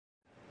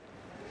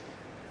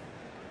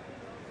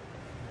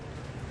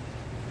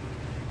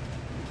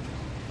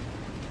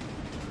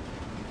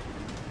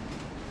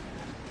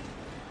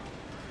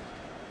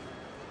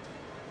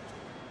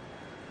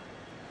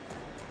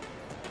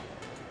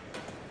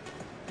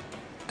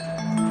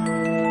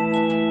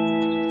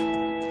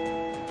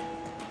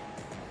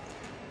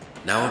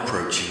Now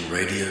approaching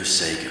Radio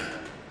Sega.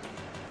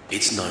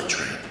 It's Night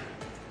Train.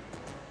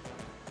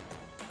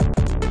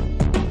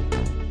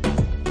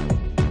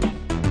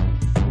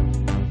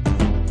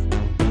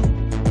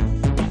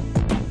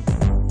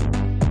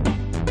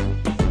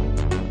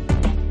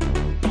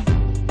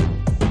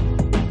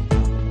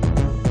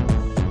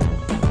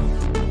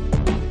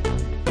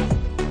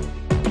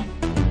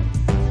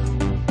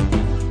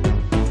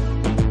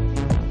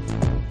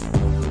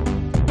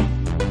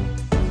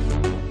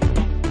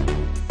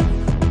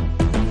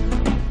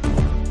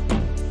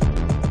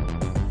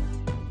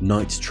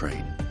 Night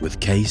Train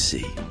with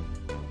KC,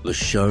 the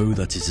show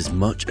that is as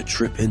much a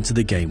trip into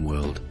the game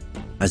world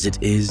as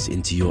it is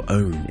into your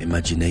own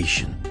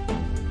imagination.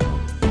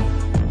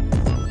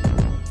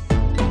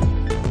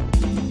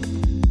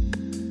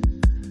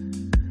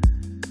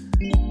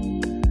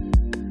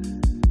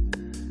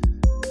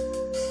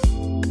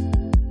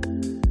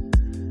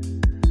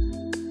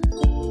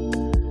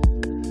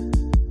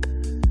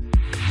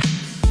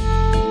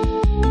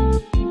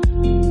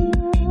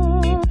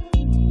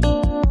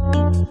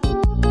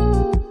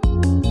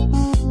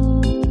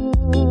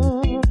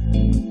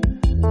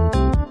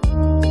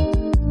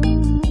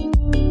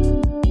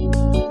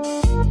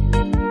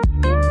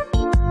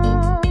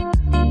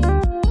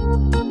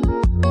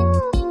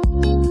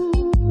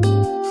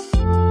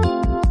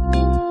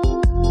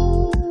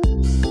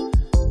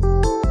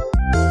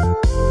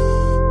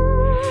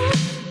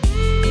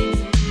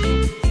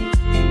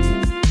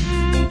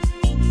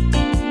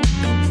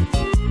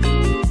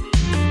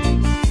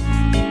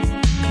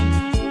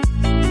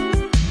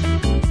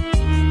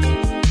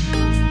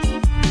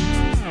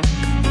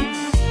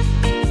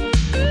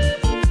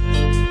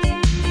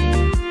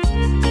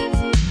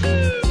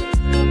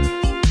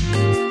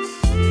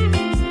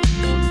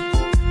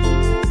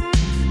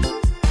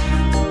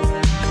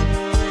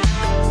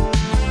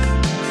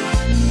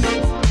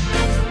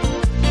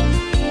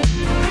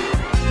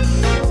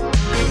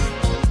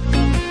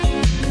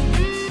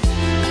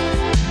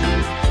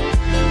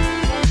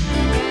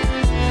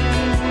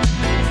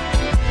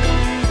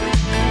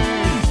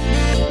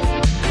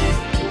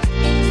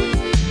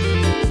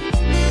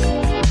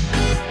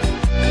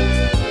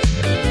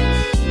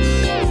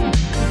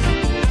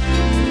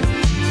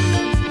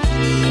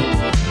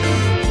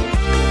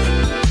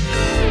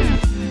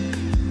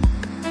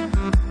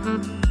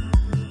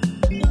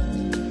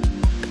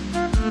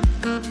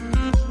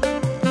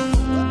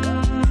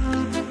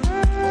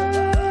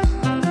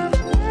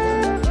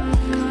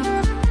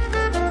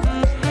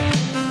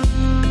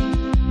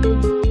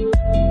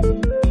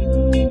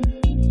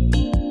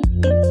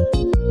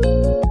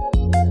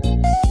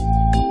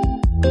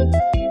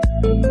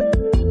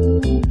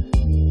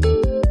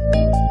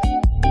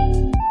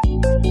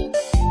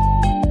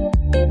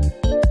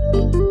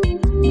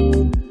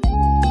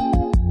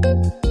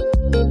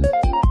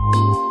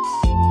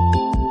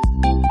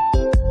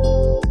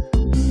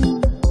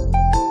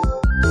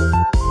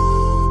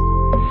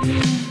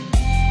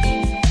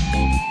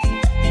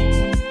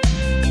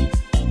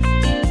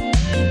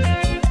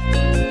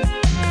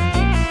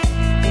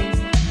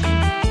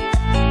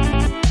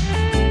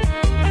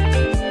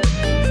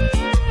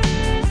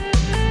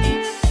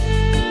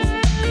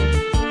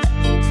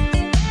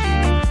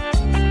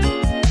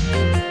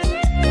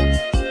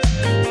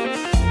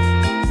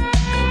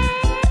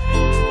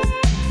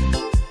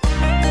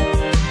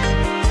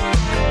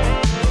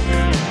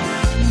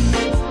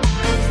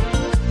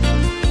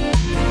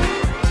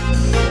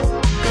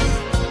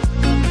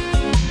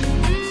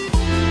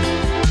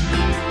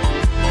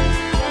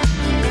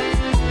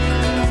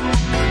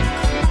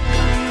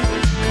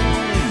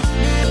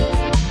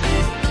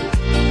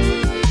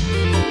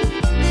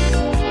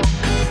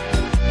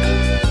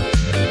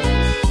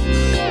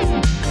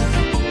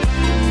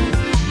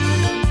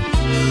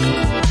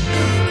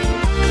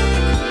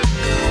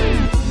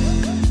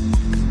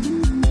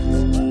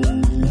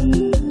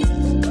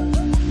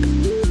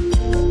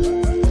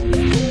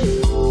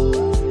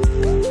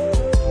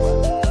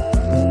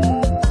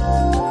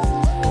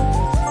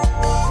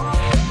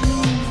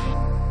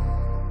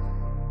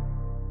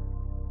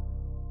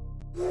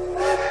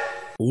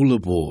 All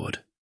aboard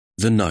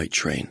the Night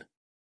Train,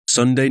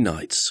 Sunday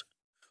nights,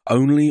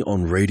 only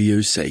on Radio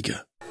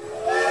Sega.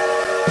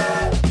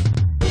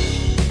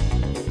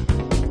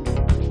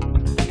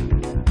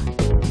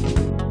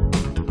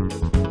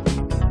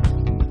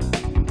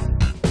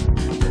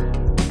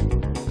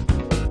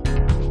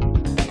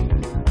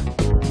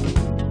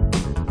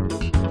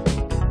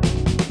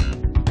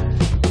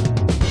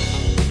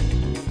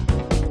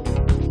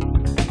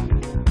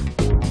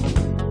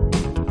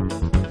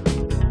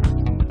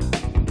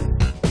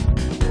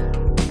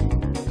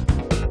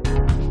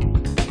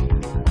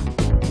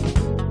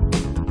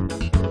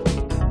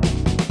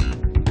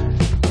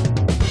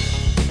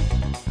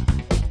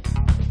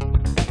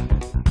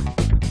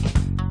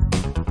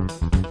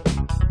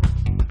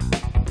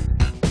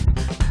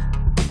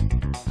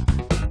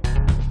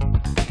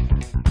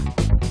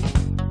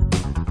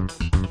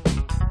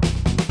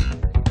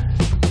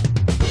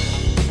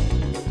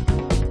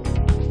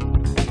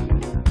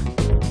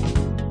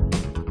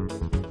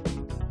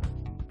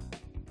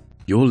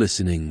 You're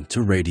listening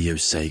to Radio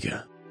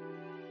Sega.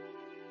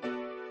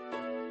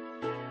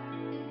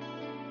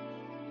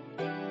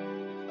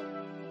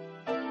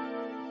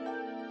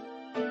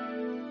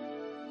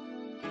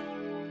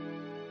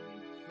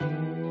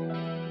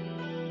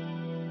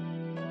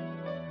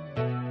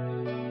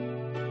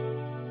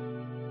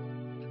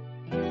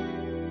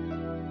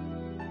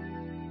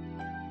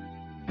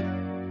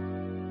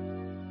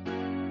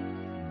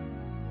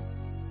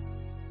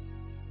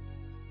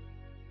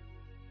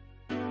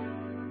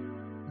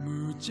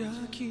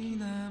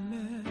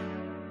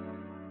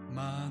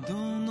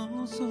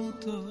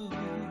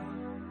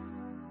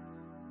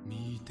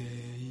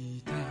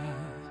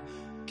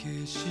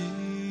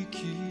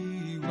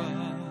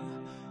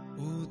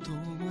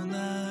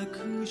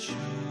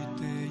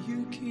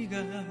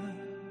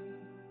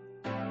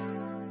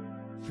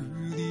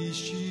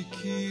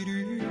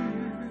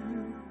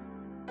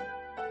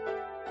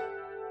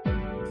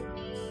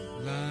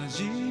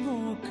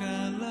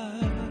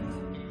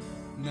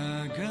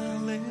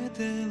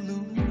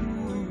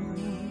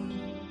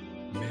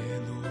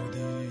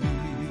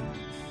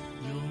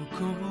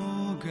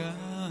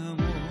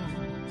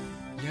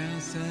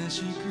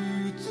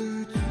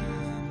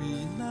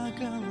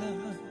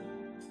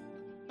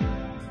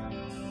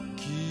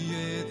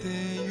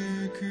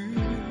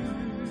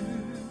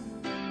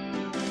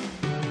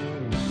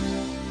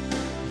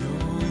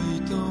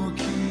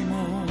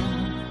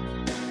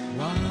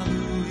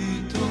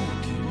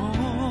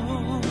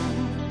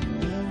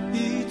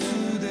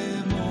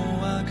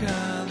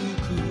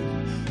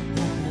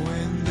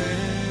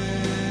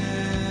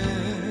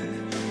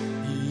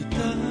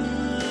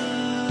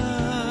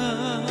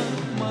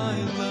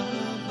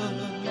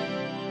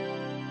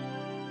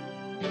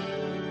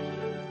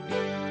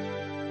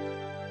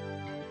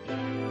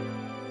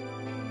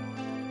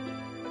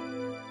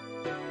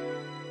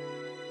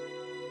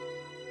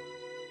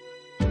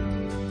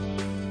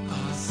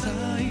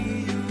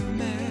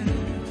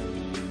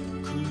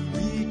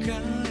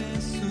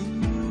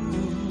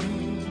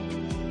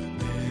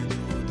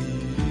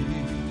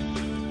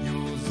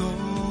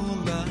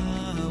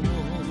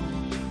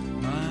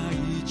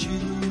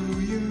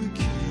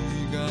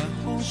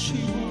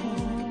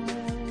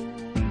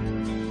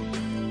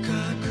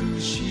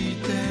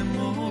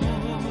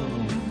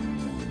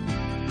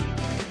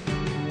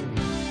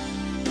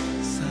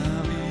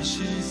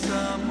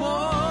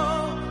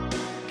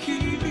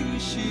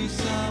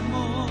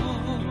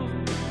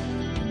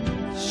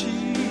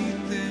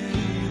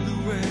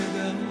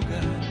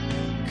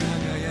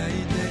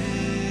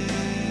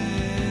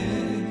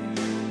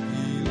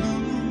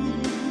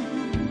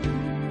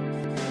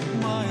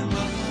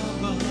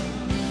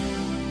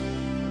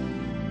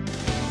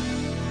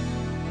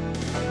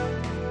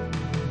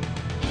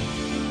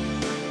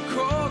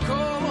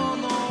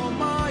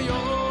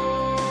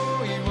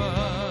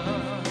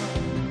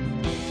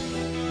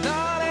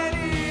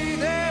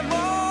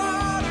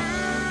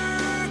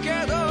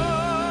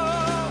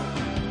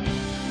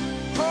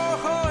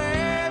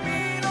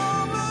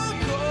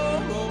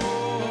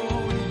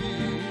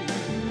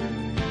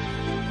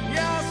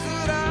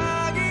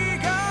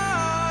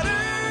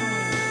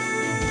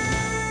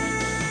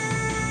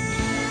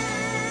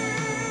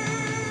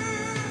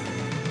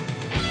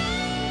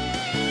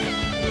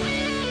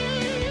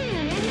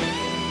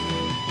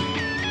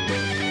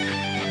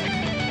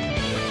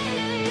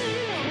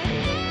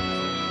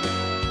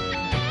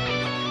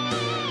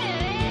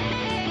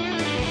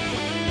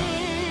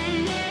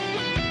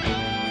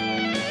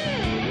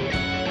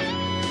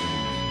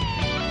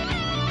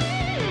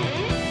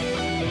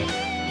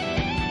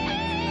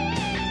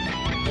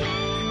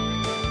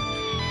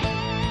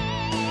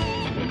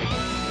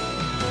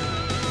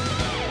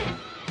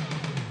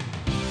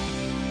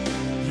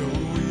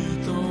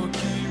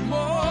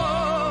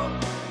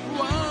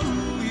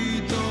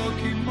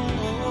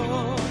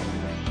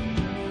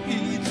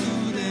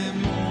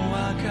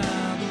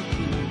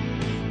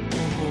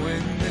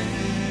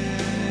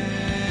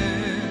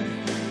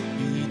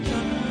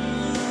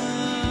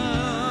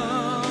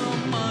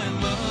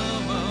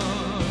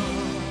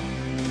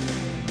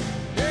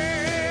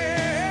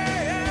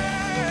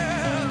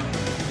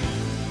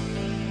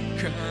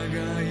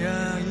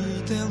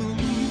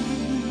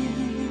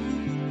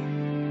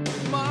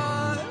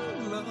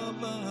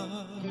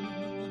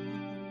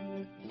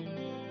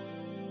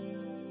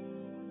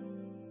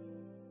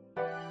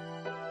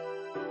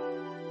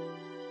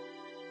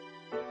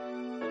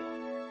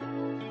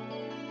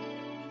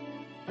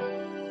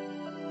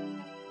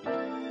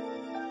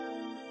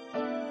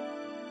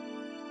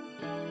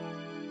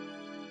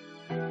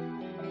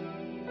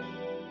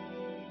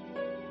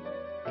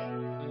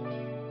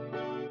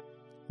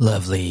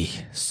 Lovely,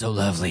 so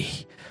lovely.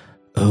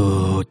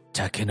 Oh,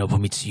 Takenobu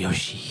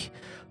Mitsuyoshi.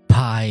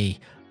 Pi,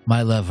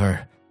 my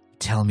lover,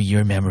 tell me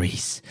your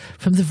memories.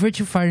 From the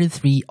Virtua Fighter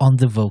 3 on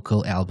the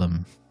vocal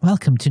album.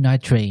 Welcome to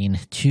Night Train.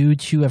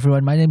 To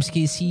everyone, my name's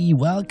KC.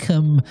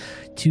 Welcome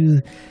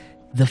to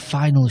the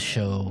final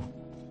show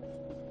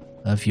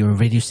of your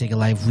Radio Sega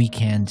Live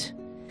weekend.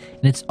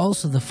 And it's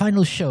also the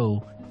final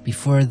show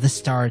before the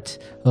start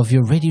of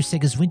your Radio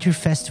Sega's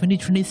Winterfest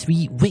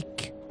 2023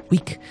 week.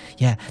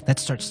 Yeah, that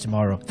starts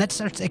tomorrow. That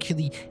starts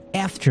actually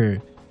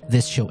after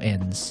this show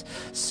ends.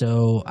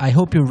 So I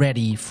hope you're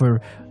ready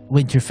for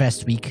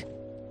Winterfest week.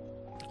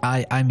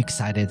 I'm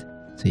excited.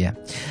 So yeah,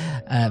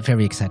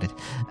 very excited.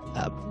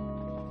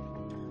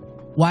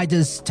 Why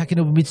does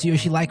Takenobu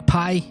Mitsuyoshi like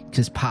pie?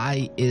 Because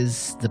pie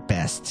is the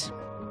best.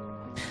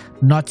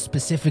 Not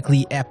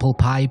specifically apple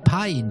pie.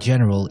 Pie in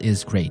general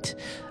is great.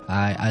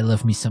 I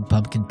love me some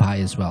pumpkin pie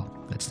as well.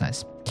 That's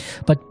nice.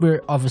 But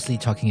we're obviously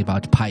talking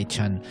about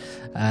Pai-chan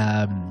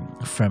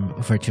from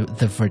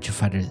the Virtua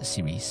Fighter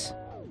series.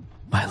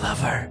 My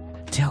lover,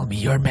 tell me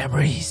your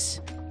memories.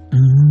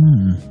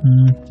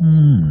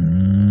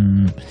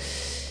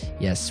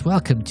 Yes,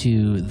 welcome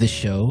to the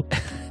show.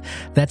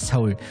 That's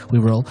how we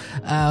roll.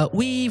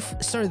 We've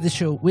started the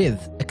show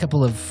with a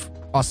couple of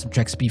awesome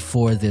tracks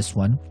before this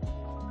one.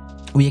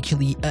 We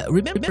actually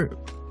remember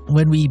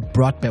when I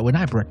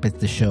brought back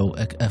the show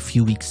a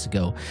few weeks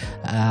ago.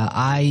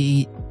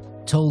 I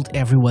told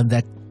everyone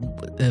that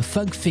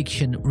Funk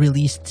Fiction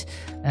released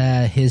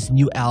his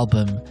new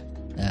album,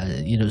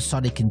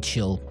 Sonic and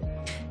Chill,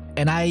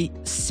 and I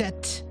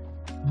set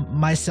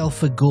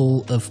myself a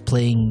goal of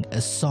playing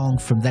a song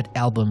from that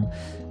album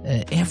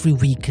every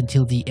week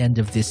until the end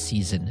of this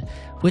season,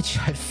 which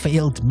I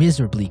failed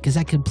miserably because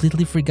I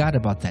completely forgot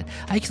about that.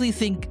 I actually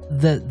think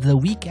the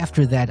week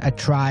after that I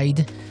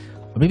tried,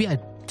 or maybe I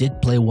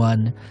did play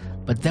one,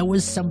 but there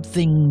was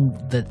something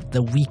that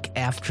the week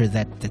after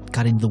that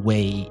got in the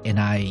way, and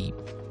I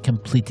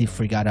completely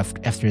forgot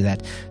after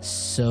that.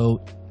 So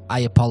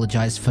I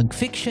apologize, Funk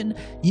Fiction.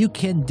 You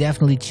can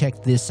definitely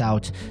check this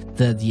out,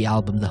 the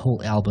album, the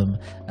whole album,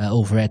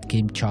 over at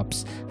Game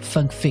Chops.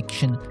 Funk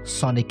Fiction,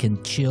 Sonic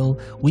and Chill.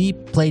 We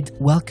played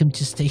Welcome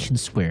to Station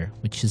Square,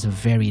 which is a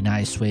very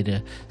nice way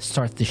to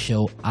start the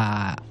show,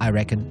 I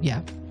reckon. Yeah,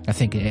 I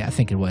think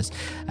it was.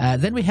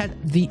 Then we had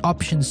the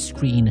options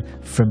screen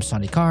from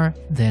Sonic R,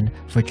 then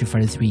Virtua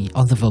Fighter 3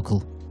 on the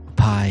vocal.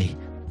 Pie,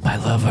 my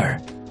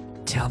lover,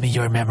 tell me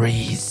your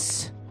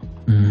memories.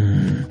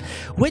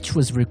 Which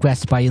was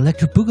requested by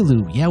Electric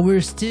Boogaloo. Yeah,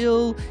 we're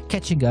still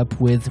catching up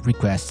with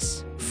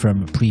requests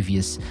from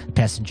previous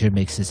passenger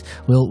mixes.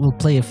 We'll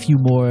play a few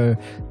more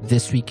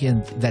this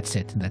weekend. That's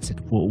it.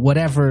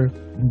 Whatever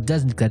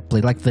doesn't get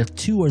played, like the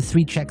 2 or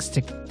 3 tracks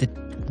that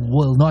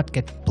will not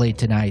get played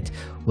tonight,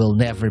 will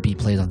never be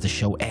played on the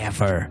show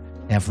ever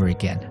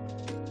again.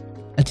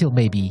 Until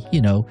maybe,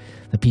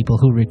 the people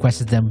who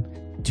requested them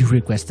do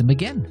request them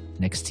again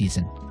next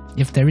season,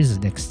 if there is a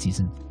next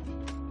season.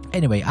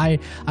 Anyway, I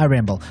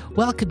ramble.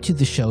 Welcome to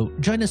the show.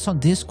 Join us on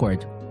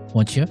Discord,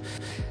 won't you?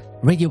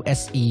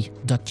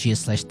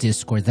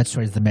 radiose.g/Discord. That's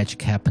where the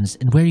magic happens,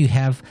 and where you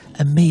have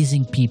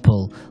amazing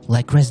people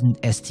like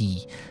Resident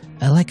ST,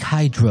 like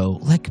Hydro,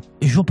 like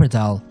João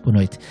Pardal, boa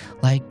noite,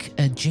 like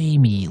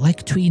Jamie,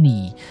 like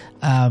Tweenie,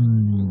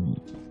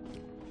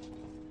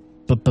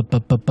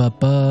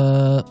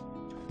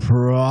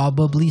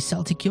 probably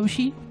Celtic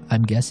Yoshi,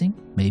 I'm guessing.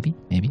 Maybe,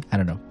 I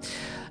don't know.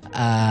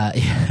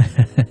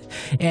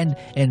 And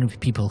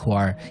people who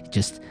are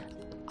just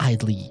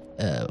idly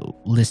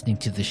listening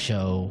to the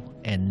show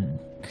and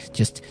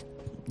just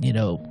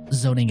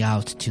zoning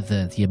out to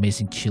the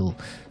amazing chill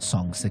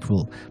songs that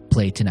we'll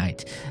play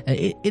tonight.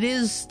 It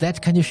is that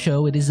kind of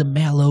show. It is a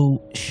mellow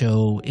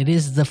show. It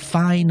is the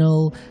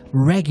final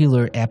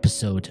regular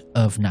episode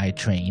of Night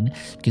Train,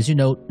 because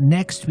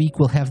next week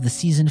we'll have the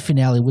season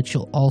finale, which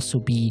will also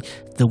be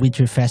the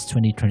Winterfest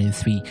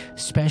 2023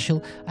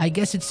 special. I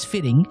guess it's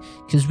fitting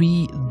because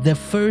the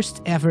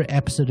first ever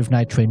episode of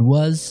Night Train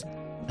was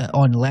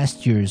on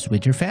last year's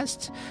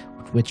Winterfest,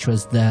 which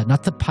was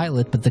not the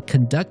pilot, but the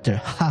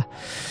conductor.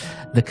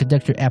 The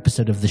conductor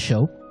episode of the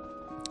show.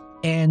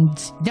 And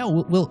now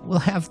we'll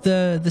have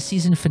the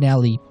season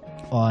finale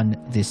on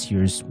this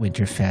year's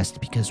Winterfest,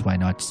 because why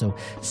not? So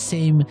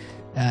same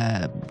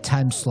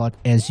time slot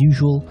as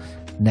usual,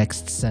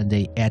 next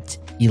Sunday at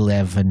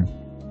 11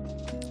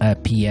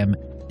 p.m.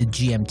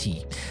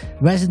 GMT.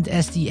 Resident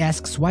SD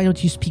asks, why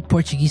don't you speak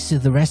Portuguese to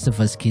the rest of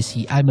us,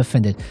 Kissy? I'm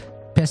offended.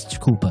 Peço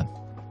desculpa.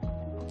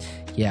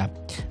 Yeah,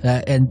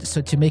 and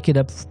so to make it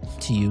up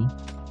to you,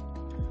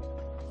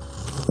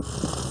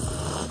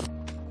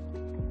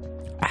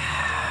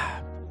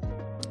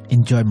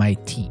 enjoy my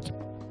tea.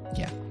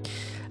 Yeah,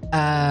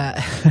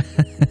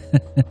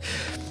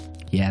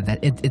 yeah.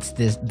 It's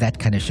that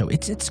kind of show.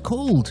 It's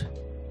cold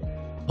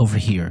over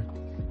here.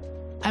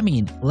 I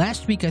mean,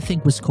 last week I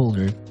think was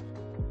colder,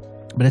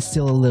 but it's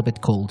still a little bit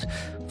cold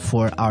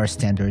for our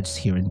standards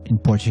here in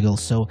Portugal.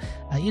 So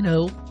a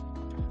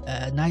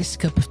nice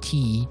cup of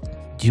tea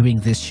during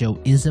this show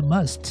is a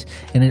must,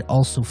 and it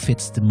also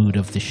fits the mood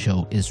of the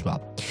show as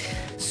well.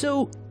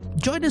 So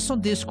join us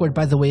on Discord,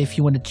 by the way, if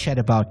you want to chat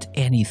about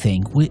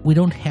anything. We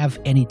don't have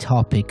any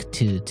topic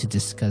to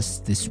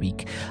discuss this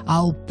week.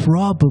 I'll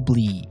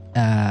probably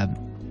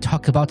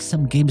talk about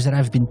some games that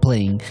I've been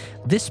playing.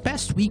 This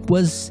past week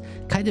was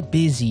kind of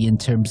busy in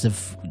terms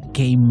of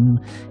game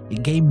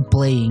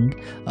playing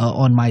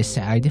on my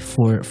side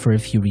for a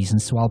few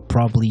reasons. So I'll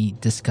probably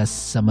discuss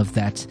some of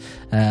that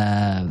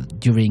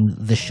during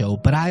the show,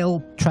 but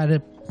I'll try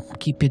to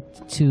keep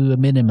it to a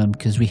minimum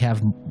because we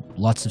have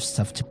lots of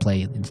stuff to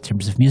play in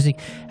terms of music,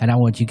 and I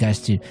want you guys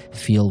to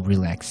feel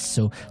relaxed.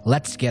 So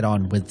let's get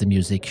on with the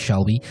music,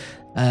 shall we?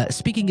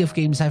 Speaking of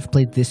games I've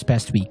played this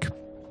past week,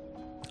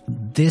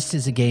 this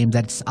is a game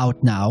that's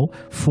out now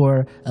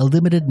for a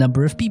limited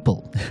number of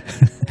people.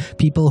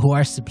 People who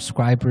are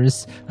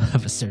subscribers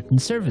of a certain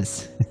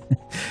service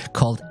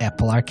called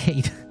Apple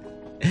Arcade.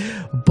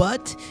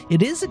 But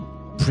it is a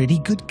pretty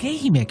good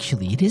game,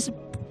 actually. It is a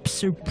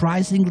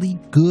surprisingly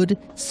good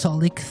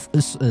solid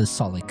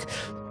Sonic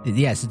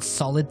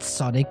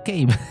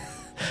game.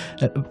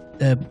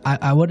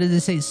 I wanted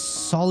to say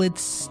solid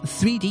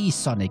 3D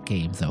Sonic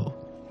game, though.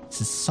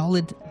 It's a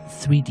solid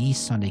 3D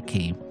Sonic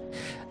game.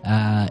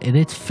 And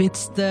it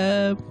fits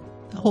the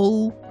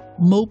whole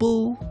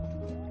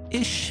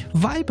mobile-ish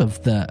vibe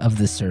of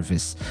the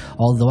service.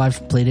 Although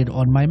I've played it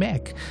on my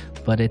Mac,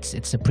 but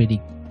it's a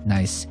pretty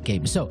nice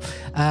game. So,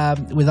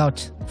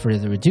 without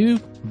further ado,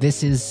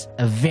 this is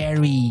a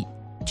very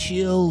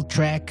chill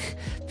track.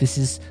 This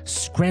is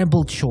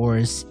Scrambled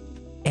Shores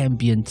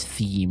ambient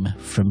theme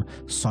from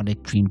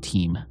Sonic Dream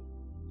Team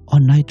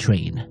on Night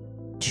Train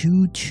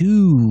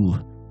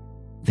 2-2.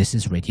 This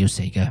is Radio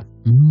Sega.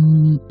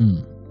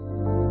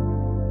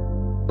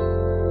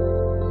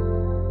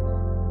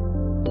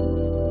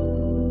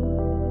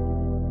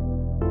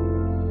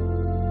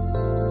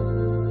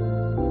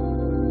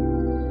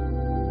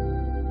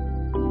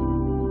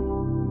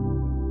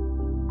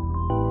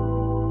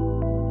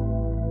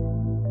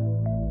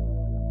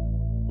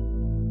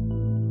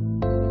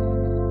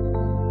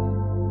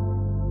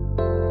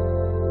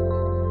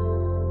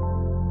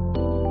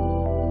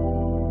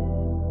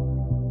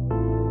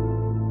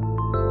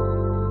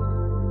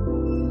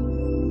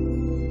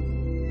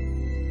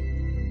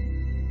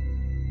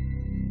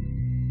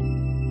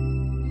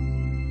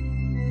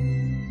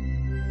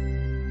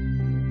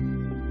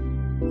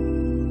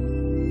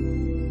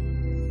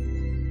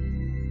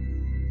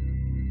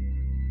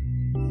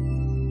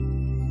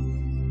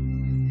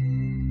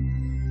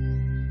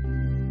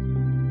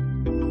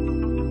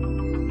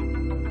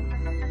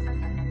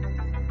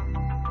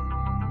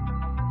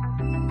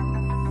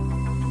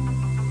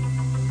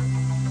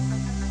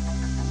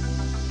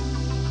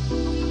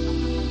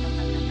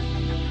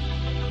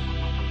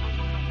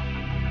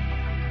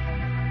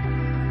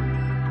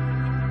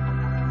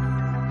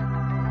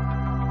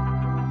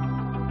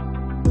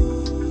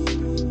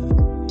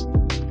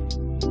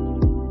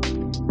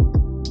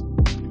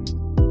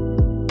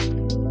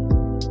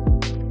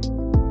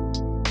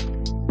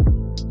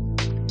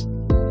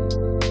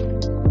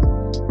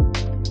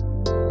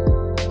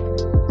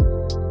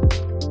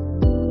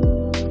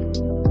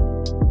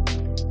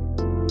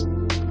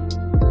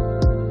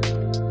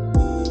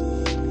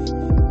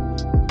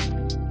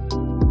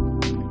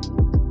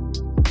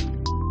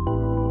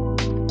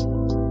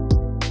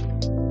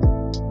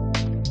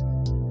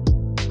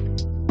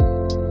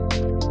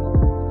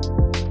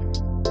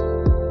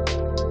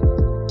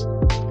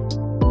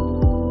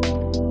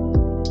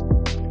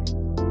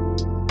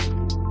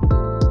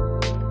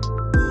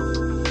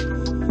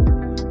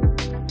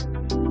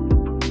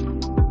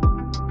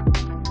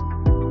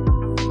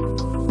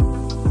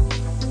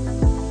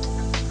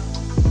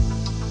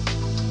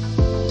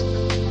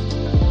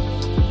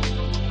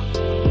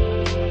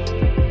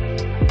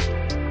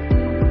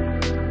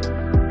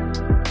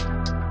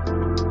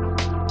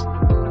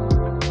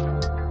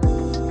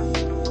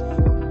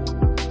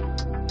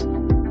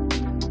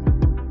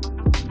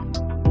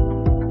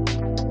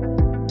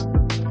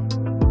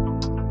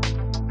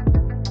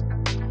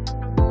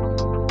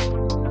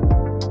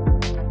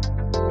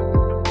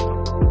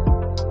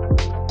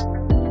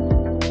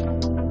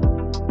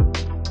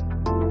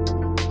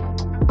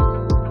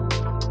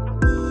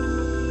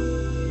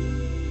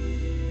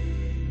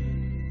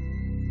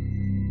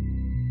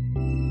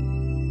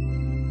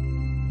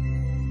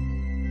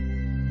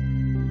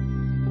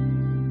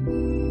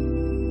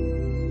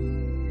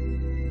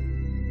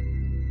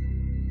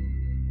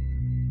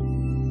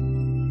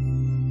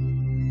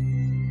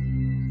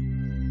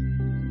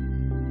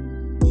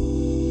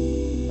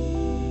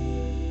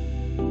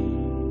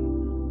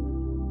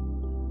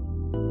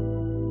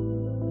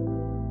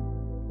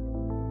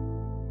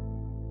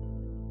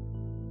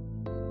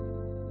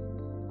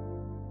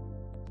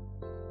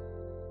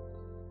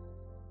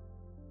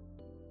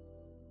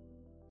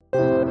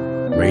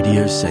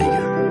 Radio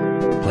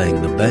Sega,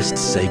 playing the best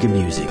Sega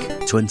music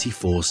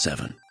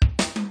 24/7.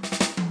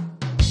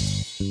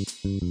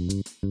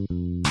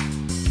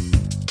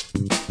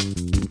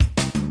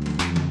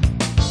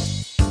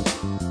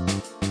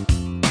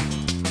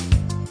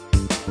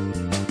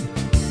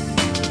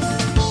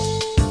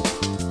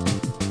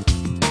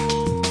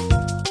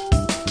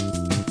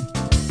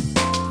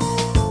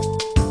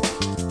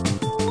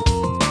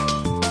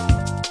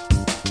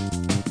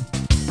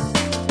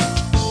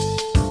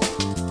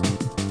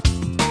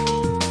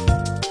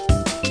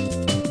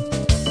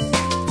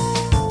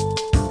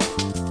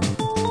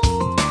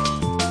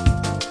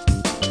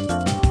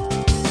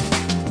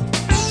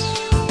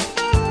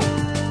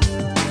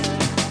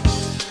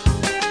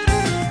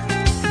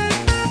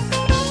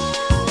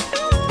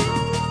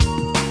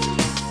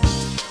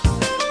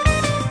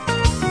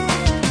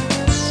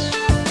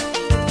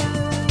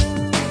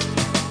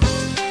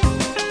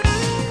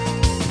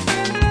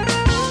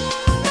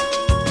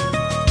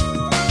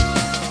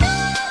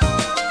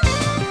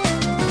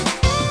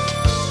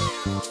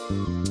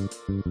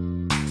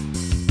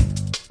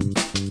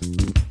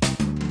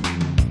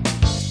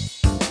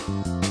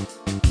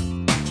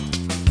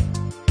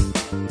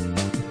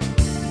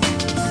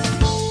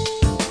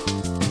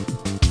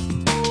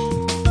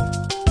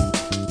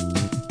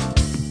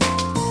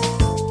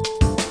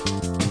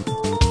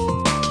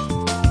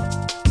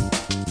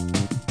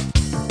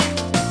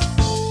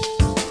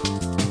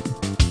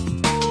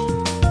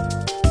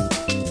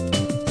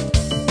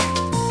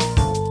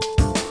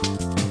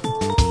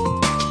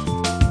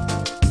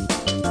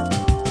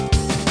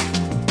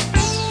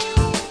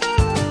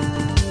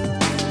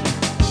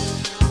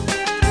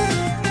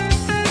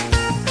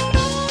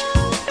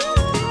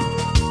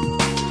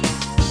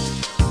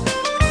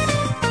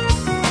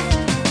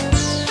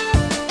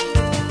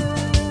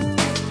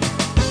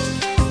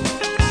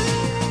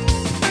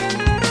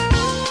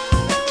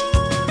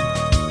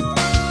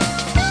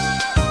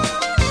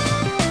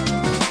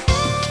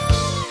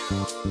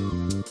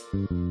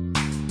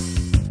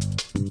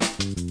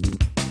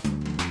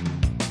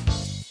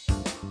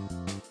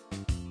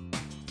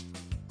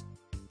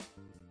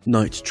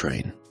 Night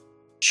Train.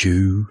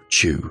 Choo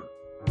choo.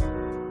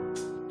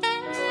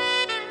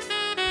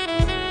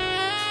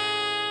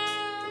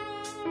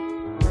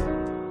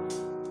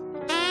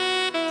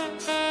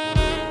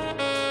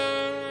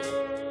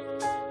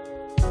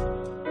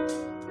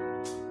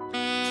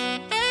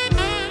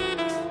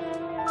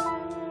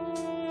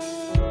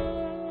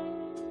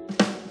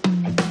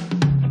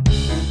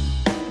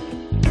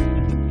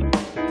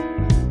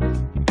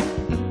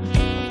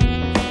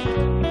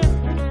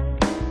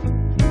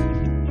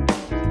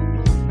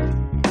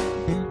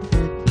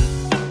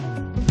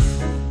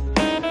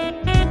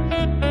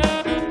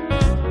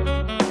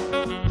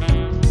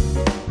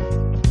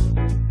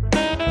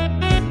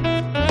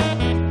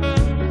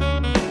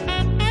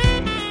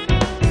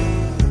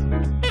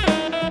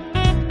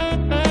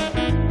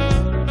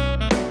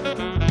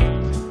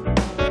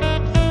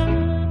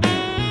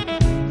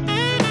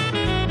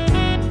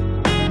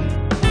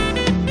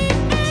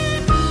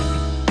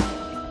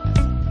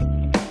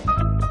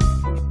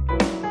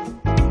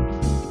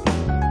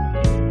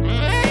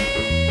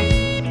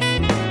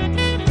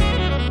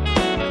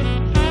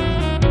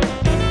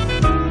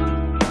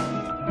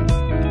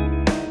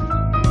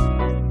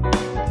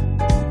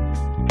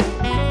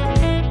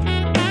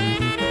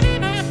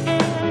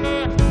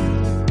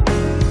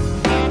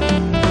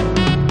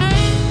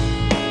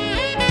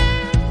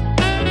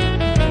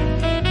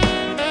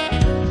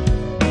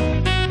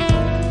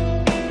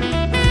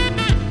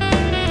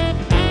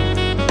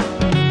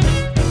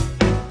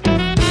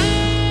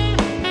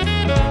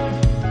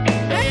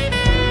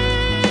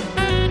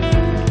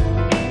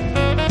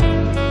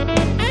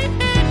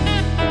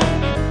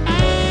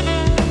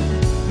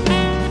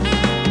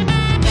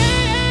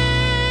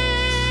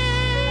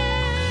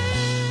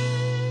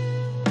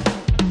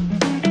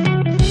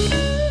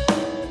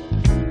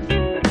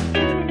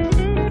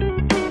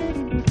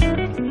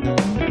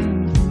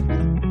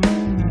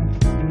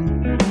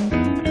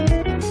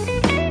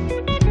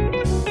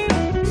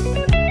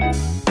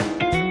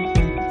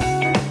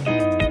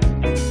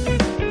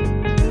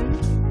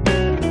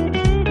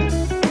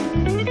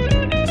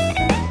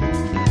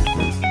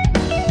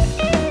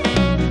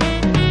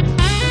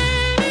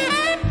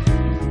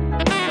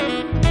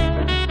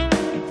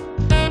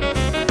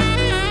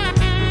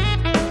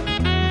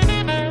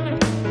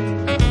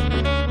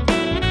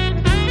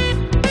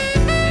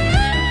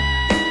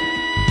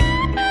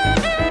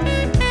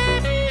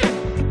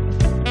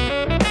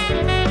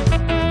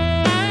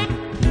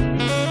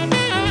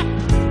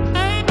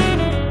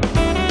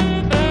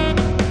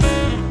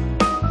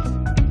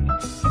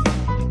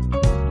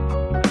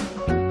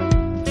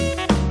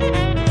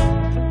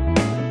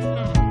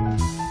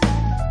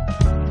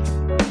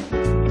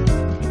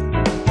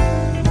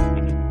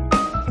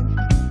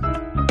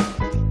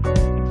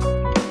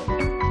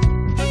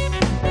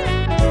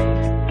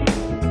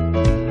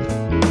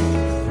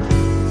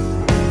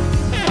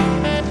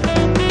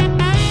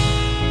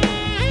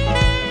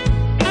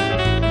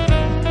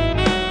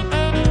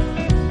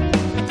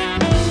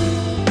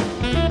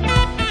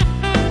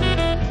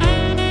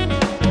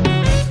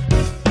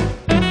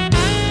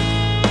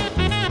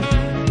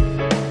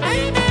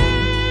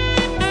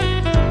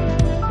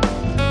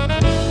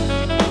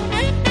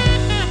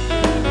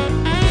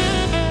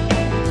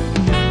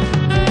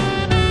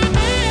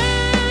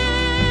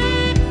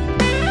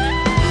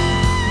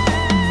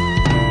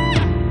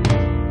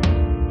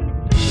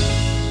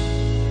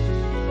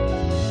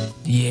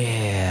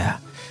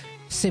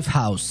 Safe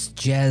House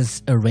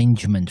jazz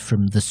arrangement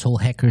from the Soul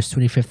Hackers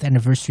 25th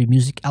anniversary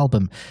music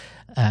album.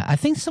 I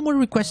think someone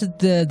requested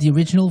the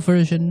original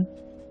version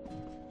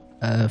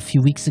a few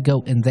weeks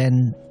ago, and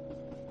then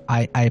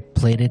I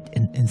played it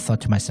and thought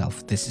to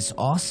myself, this is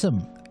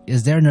awesome.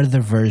 Is there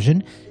another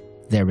version?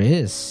 There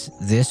is.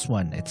 This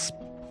one. It's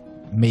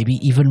maybe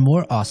even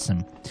more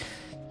awesome.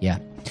 Yeah.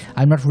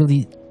 I'm not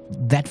really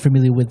that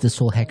familiar with the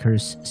Soul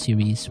Hackers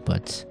series,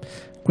 but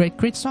great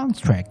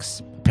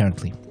soundtracks,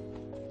 apparently.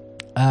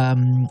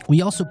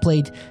 We also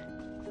played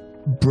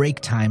Break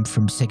Time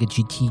from Sega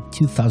GT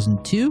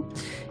 2002,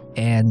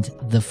 and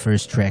the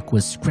first track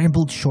was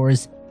Scrambled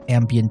Shores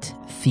ambient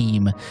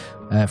theme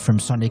from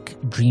Sonic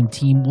Dream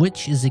Team,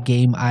 which is a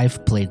game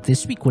I've played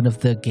this week, one of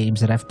the games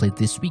that I've played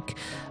this week,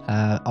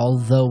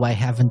 although I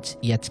haven't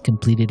yet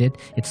completed it.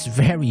 It's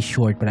very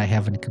short, but I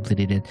haven't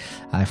completed it.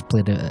 I've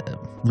played a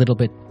little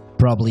bit,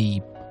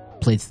 probably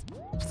played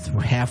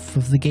through half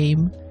of the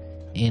game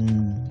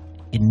in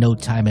no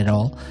time at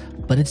all,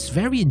 but it's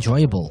very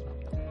enjoyable.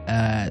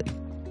 It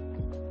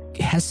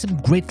has some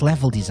great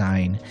level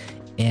design,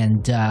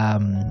 and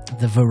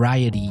the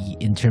variety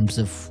in terms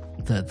of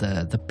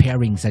the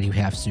pairings that you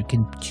have. So you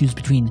can choose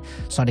between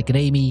Sonic and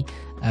Amy,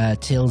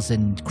 Tails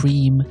and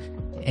Cream,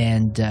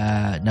 and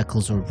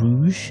Knuckles or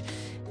Rouge,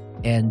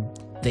 and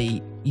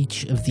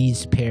each of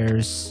these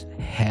pairs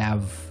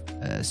have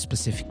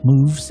specific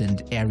moves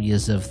and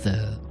areas of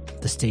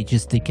the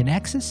stages they can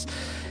access.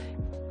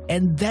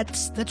 And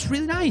that's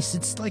really nice.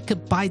 It's like a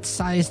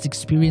bite-sized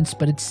experience,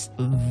 but it's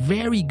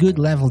very good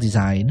level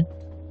design.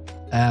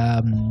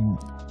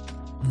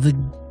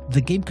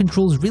 The game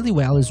controls really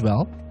well as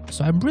well.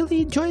 So I'm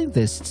really enjoying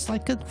this. It's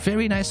like a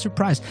very nice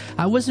surprise.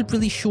 I wasn't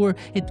really sure.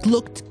 It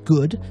looked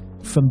good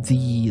from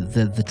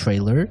the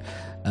trailer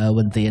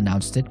when they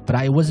announced it, but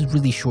I wasn't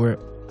really sure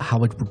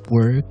how it would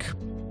work.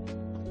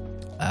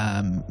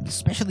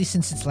 Especially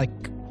since it's like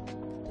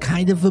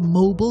kind of a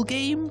mobile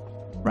game,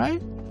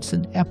 right? It's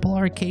an Apple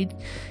Arcade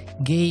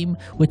game,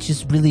 which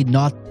is really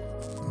not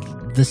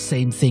the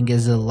same thing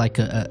as a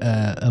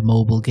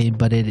mobile game,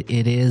 but it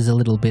is a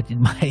little bit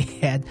in my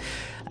head.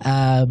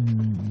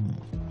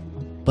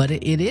 But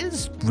it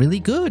is really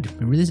good. It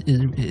really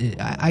is,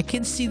 I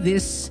can see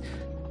this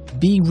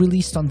being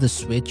released on the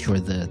Switch or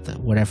the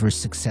whatever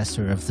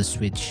successor of the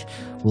Switch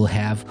will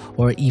have,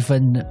 or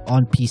even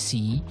on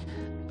PC,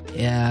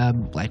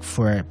 like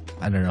for,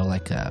 I don't know,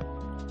 like a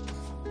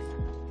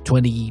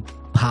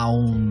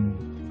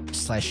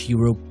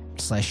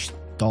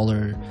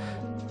 £20/euro/dollar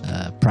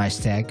price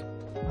tag.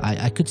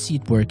 I could see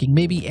it working.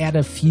 Maybe add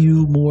a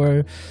few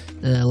more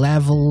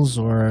levels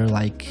or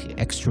like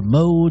extra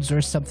modes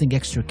or something,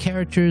 extra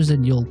characters,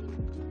 and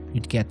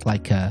you'd get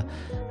like a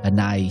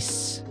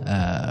nice,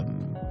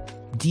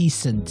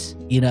 decent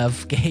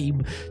enough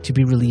game to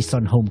be released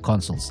on home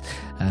consoles.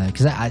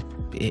 Because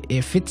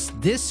if it's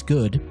this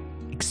good,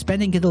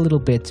 expanding it a little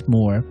bit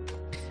more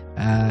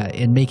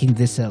and making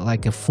this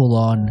like a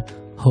full-on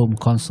home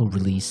console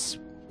release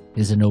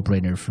is a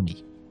no-brainer for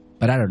me.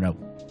 But I don't know.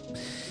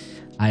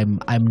 I'm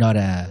not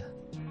a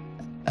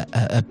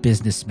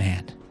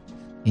businessman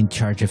in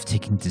charge of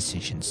taking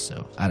decisions,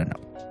 so I don't know.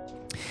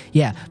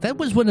 Yeah, that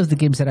was one of the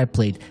games that I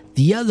played.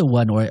 The other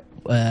one, or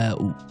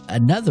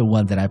another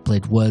one that I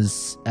played,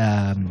 was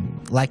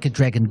Like a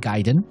Dragon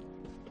Gaiden,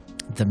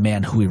 the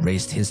man who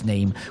erased his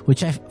name,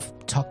 which I've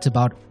talked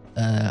about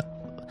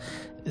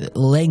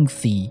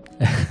lengthy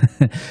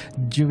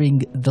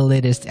during the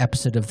latest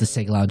episode of the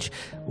Sega Lounge.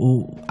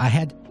 I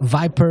had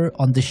Viper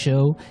on the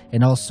show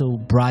and also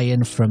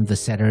Brian from the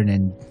Saturn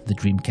and the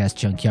Dreamcast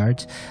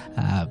Junkyard.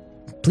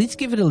 Please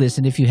give it a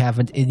listen if you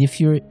haven't, and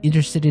if you're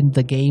interested in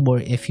the game or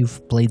if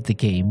you've played the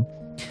game.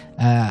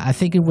 I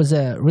think it was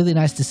a really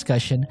nice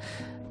discussion,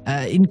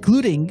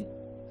 including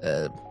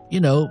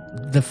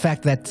the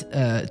fact that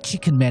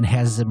Chicken Man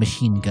has a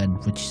machine gun,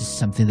 which is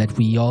something that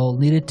we all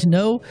needed to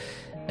know.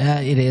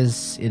 It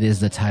is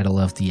the title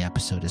of the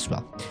episode as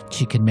well.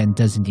 Chicken Man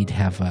does indeed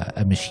have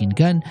a machine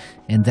gun,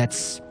 and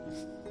that's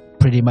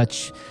pretty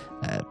much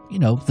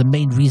the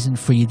main reason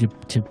for you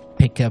to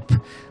pick up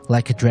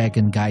Like a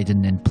Dragon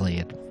Gaiden and play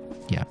it.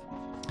 Yeah.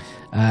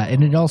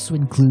 And it also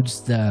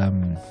includes a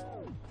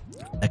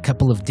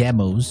couple of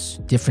demos,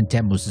 different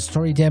demos, a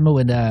story demo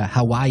and a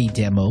Hawaii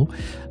demo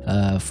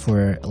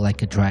for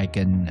Like a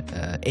Dragon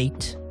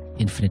 8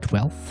 Infinite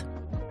Wealth.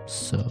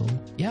 So,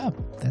 yeah,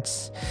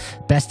 that's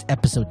best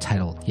episode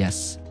title.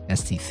 Yes,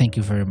 ST, thank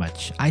you very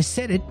much. I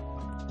said it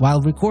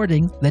while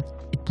recording that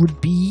it would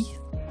be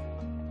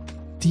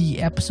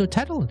the episode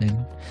title,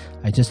 and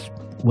I just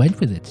went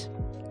with it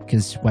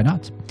because why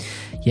not?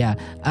 Yeah,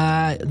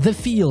 the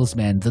feels,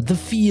 man. The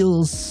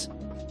feels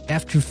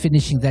after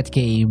finishing that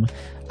game,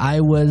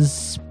 I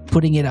was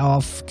putting it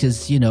off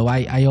because,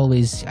 I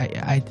always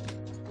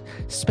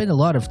spend a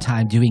lot of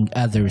time doing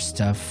other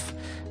stuff,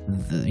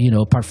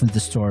 apart from the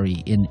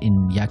story in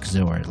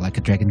Yakuza or Like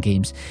a Dragon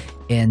games,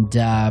 and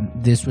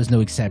this was no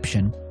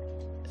exception.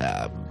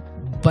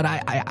 But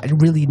I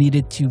really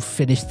needed to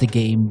finish the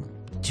game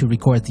to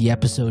record the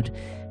episode,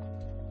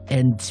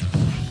 and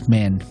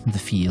man, the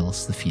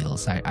feels.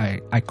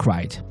 I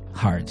cried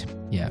hard.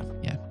 Yeah.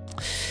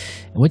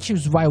 Which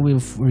is why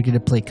we're gonna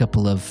play a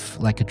couple of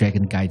Like a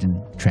Dragon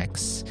Gaiden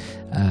tracks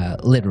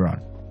later on.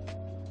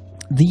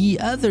 The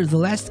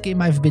last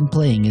game I've been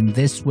playing, and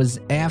this was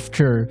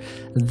after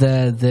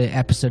the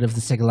episode of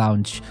the Sega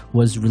Lounge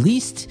was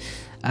released.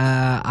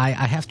 I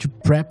have to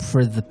prep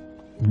for the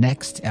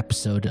next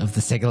episode of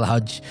the Sega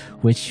Lounge,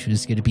 which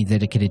is going to be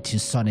dedicated to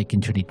Sonic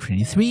in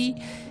 2023.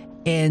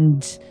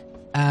 And,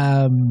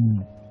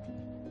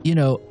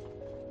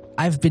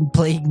 I've been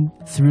playing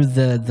through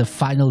the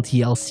final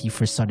DLC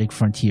for Sonic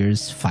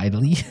Frontiers,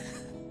 finally.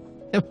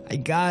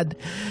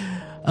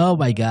 Oh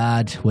my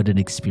god, what an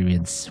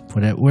experience.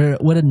 What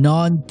a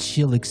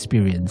non-chill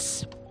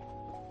experience.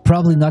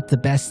 Probably not the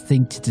best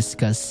thing to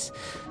discuss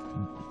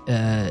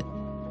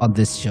on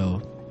this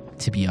show,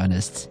 to be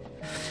honest.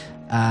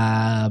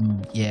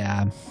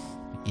 It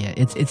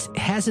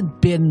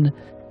hasn't been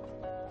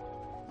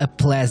a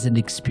pleasant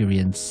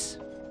experience.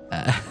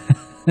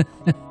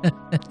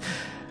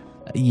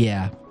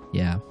 Yeah.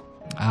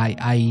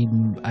 I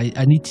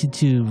need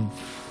to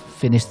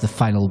finish the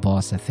final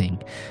boss, I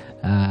think.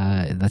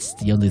 That's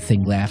the only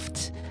thing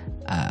left.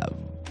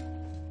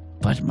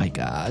 But my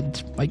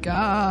god.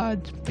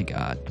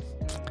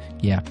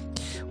 Yeah.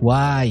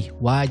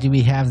 Why do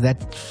we have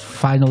that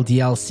final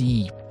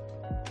DLC?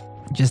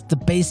 Just the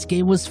base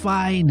game was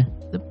fine.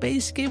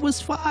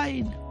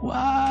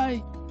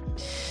 Why?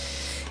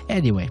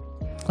 Anyway,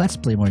 let's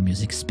play more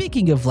music.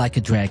 Speaking of Like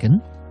a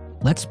Dragon,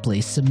 let's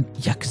play some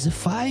Yakuza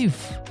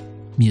 5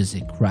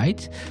 music,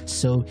 right?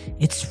 So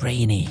it's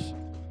rainy.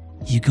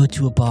 You go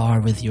to a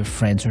bar with your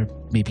friends, or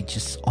maybe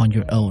just on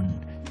your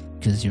own,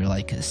 because you're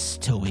like a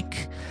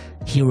stoic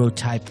hero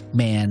type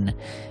man,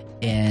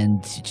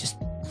 and you just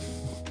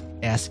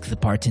ask the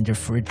bartender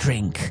for a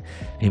drink,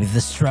 maybe the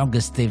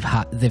strongest they've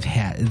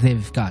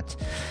got.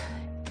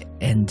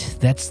 And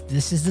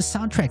this is the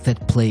soundtrack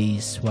that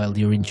plays while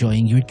you're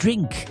enjoying your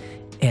drink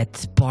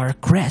at Bar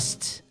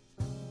Crest.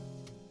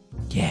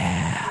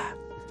 Yeah.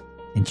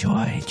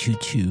 Enjoy. Choo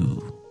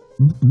choo.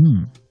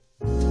 Mm-mm.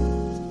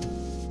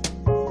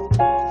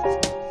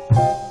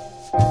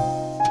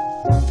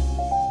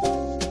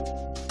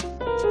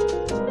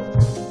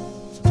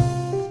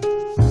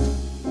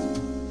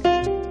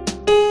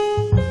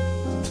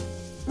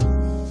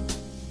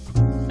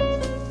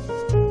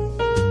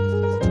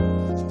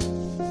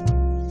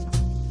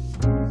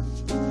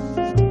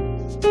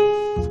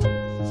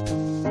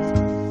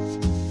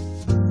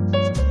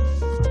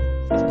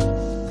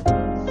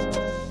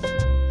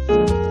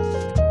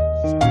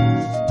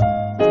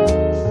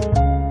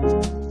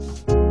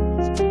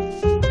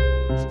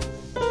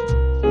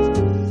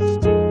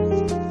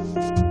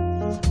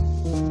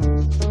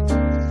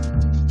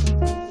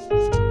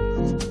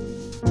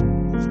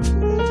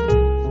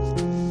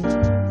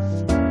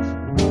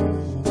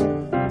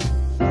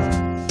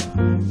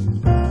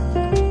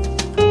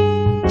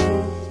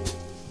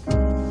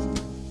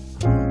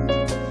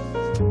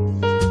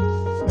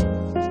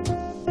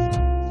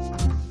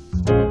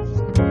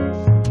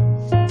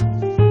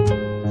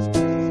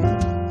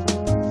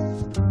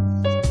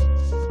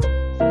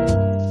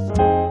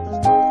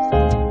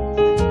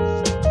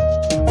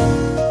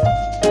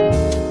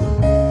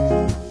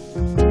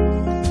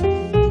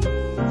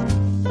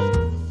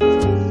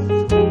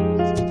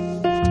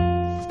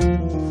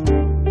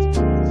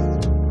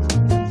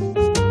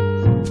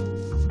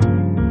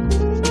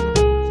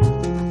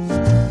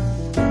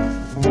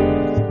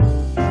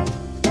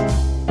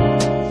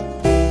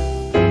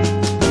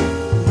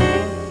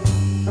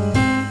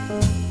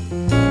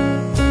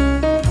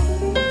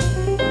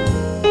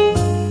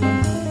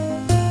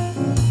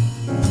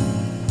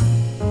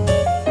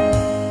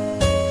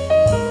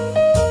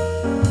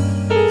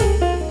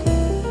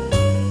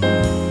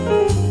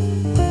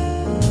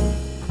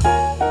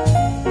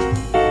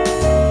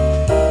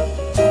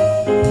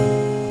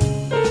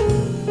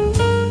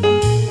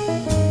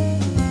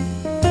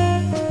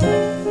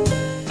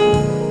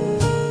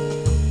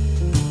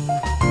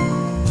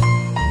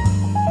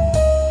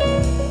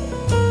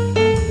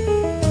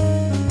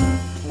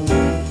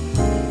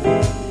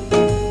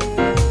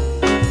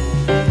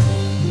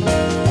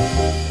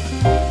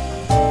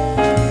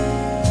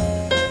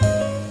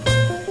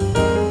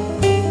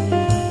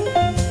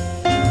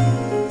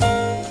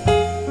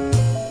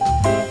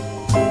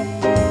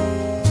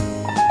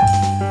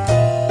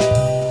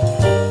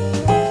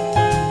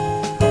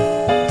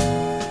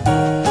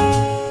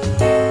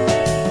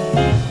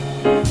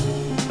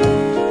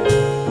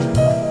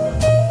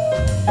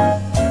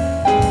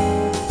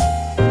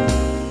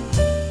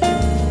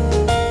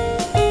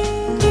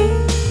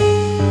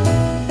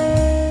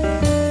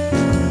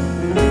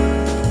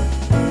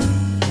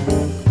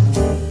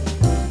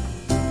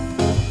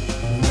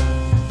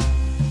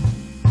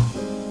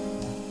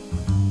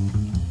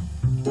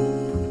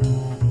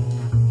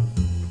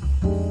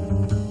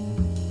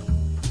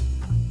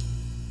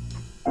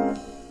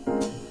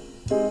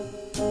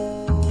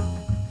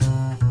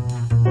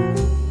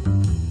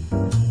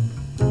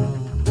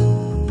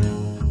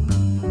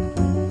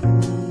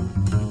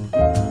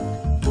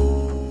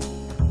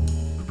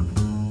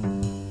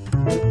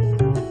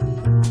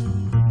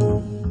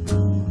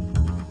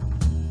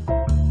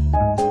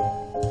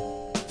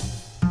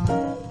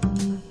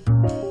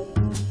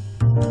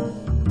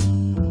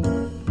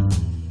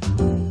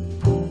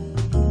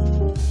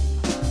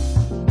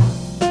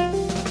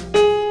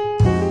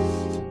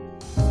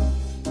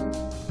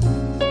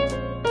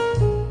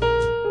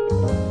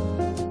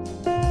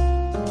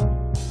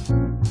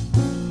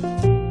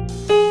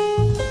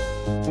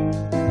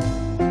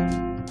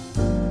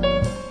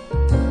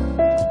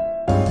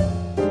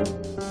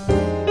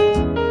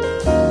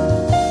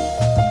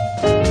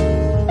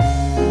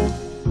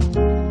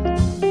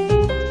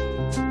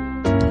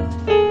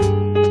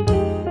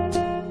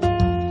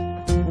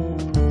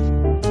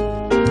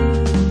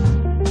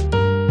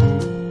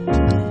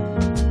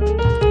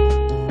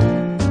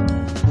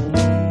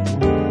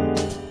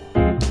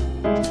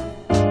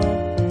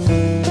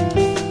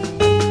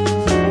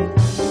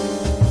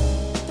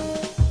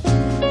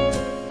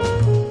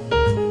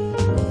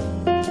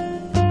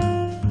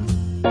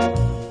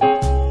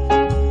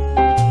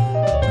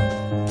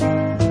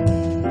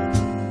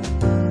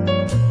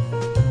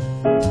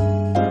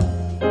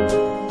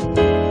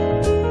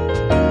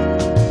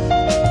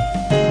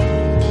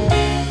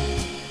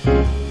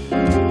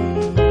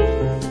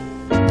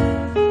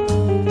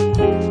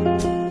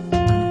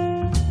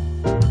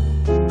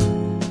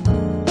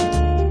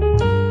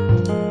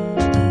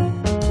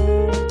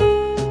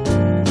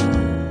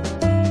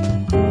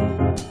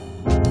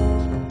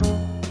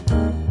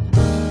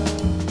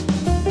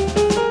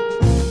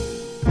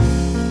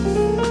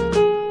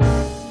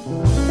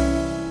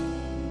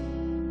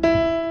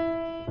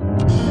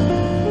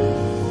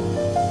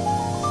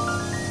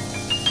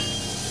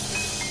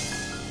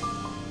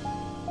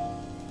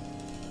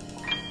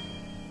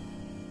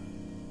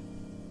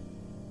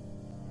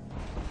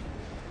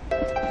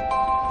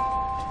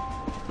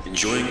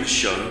 Enjoying the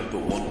show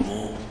but want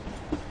more?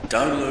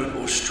 Download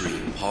or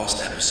stream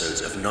past episodes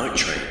of Night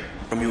Train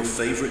from your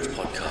favorite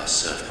podcast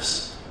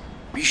service.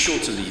 Be sure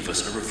to leave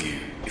us a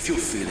review if you're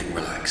feeling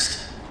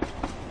relaxed.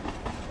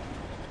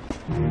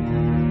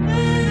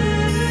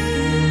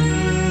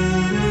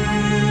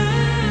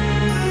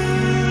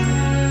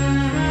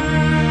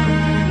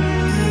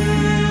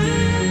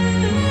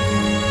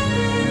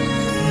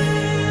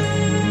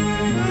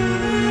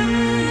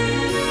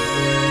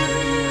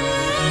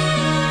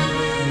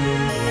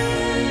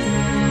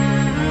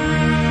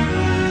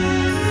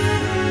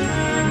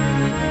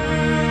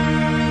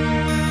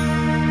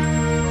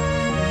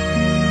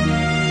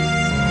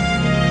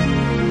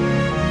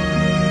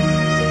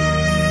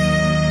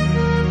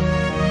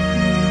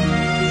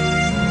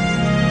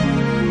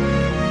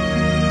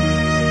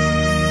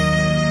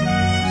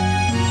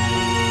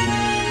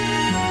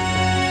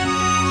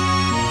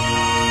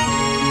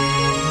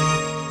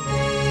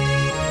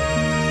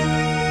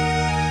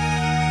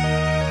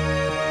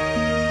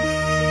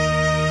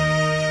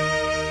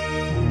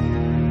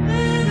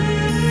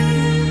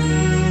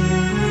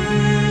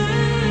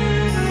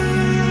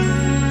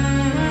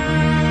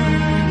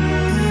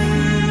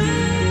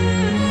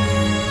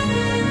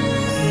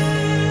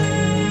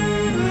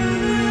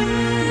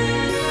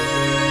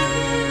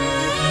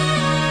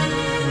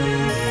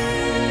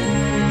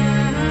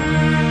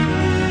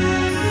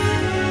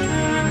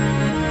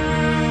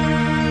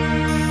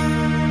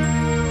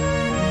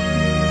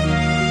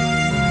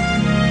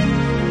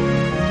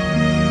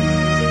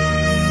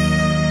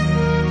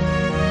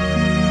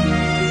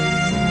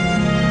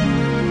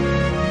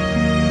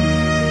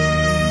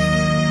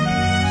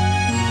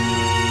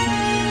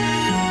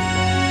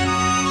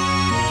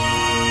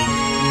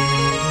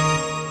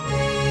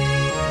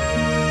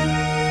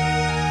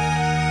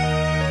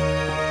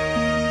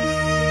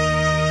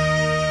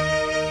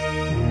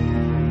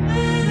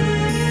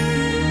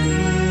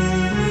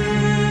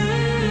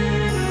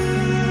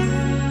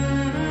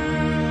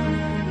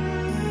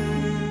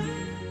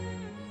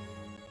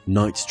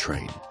 Night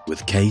Train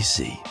with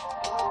KC.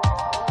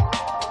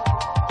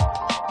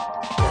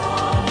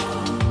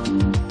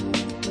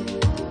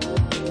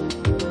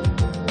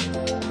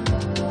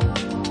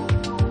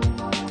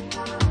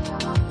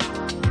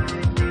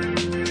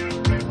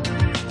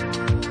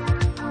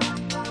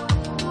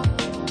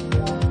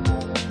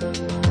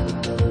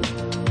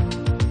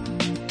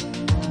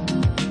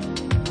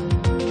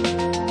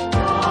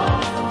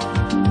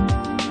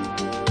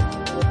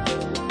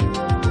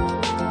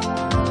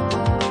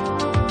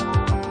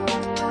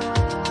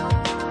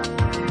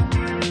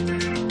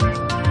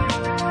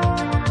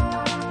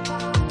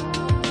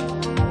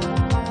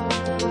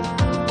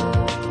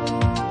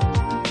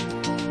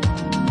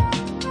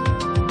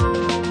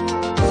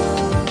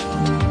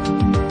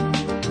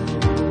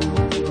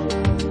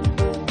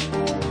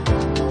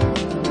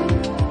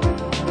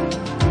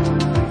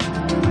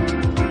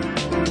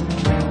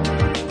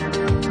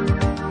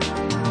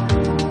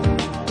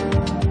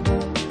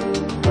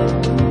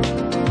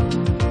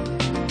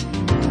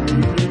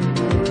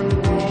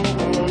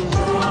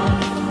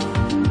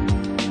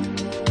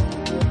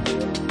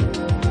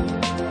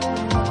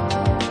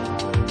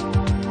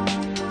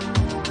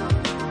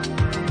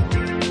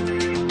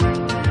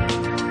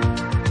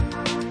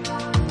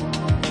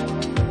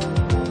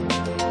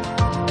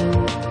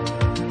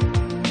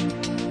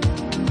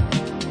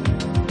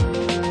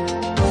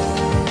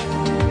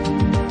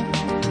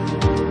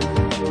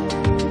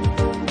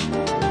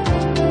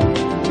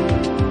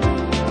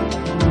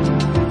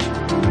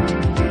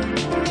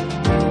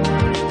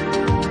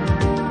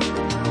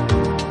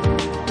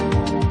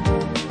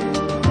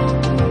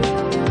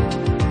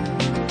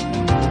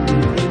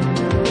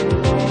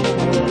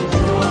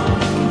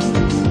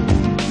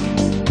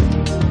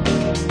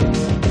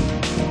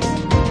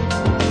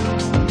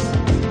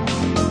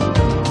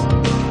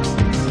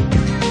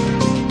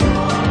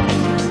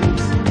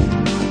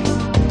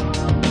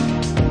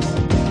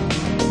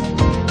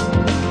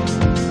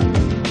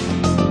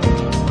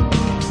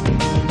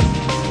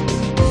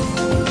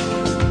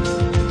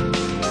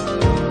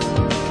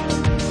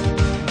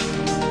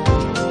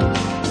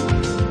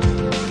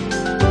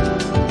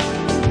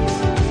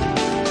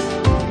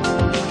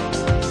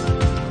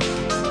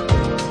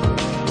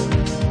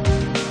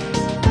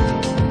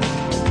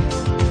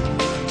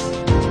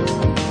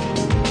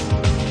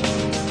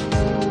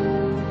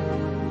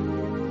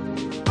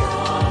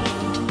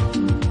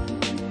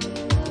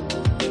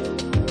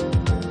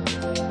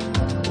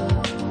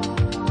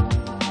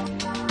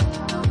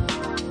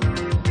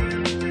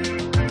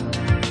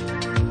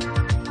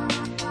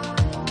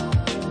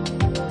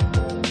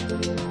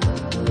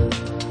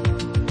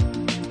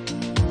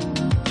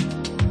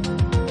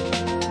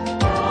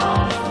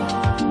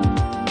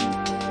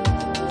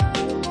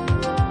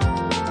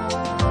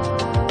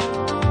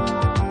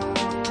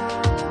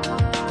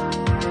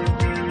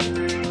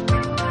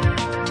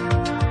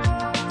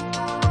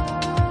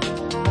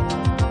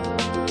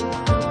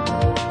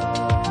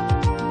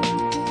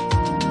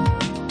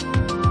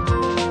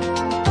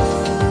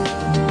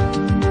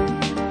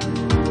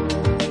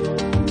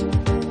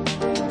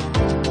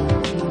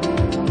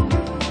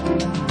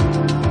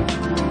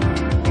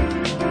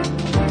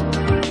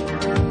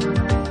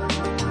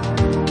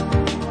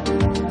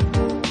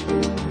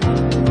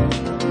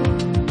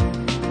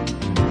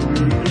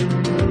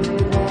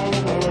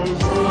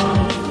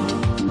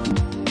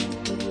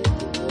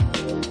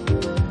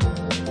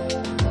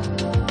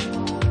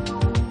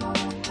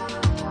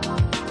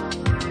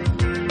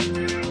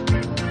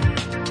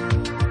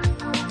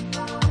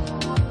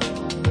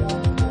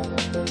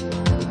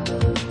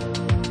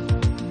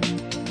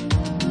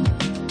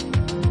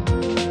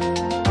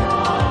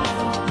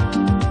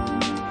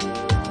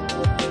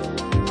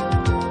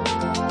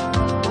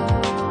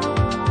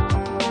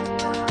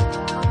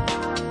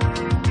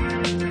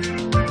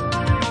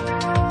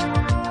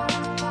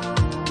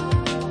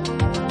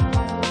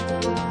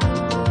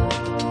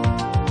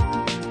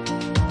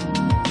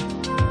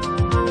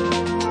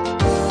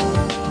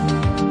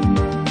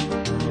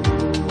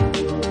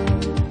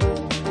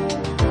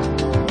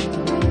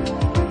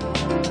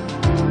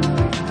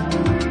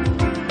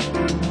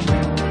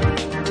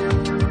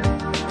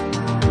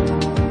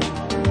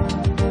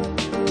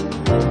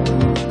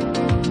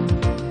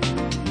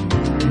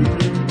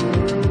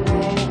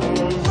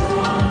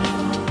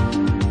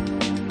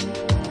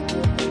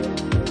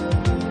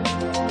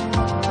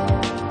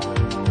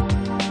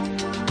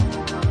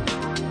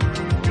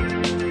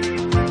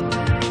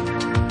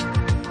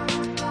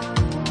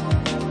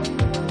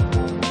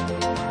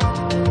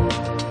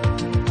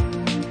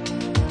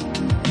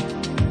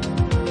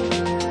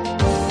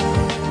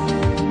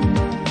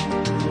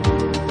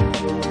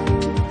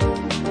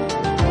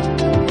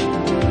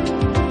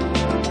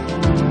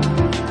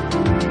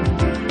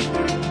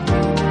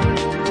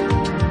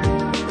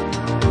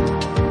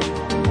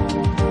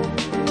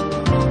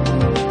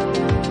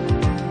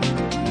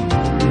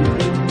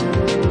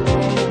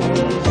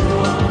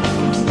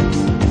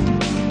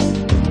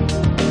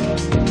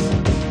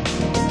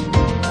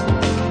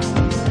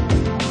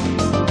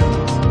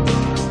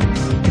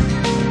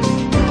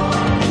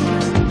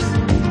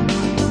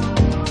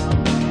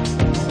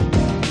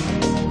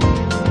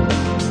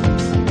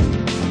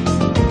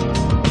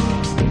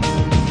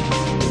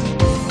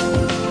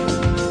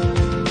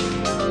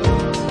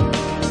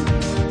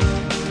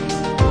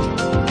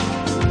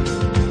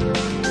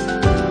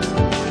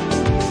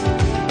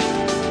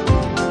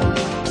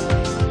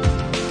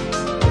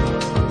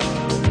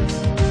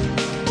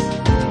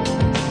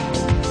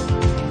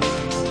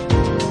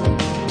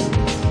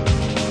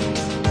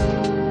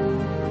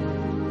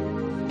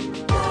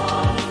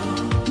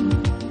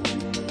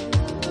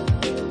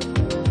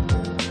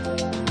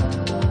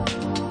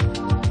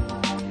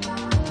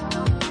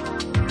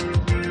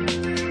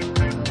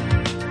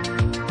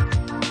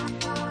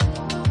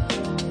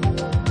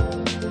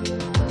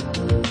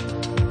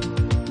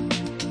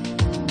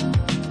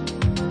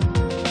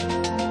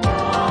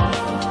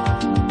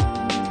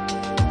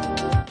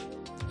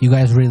 You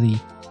guys really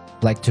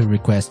like to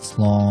request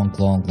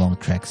long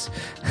tracks.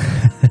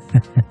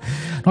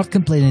 Not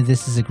complaining,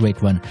 this is a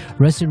great one.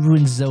 Rusted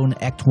Ruin Zone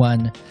Act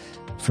 1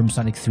 from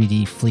Sonic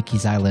 3D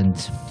Flicky's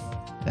Island,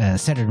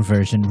 Saturn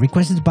version,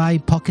 requested by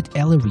Pocket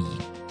Ellery,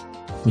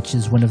 which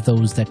is one of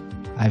those that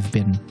I've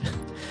been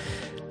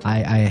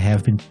I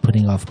have been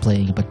putting off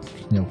playing, but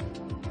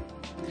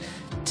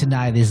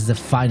tonight is the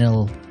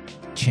final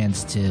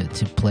chance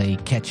to play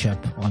catch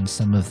up on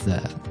some of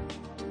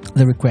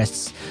the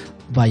requests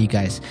by you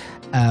guys.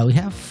 We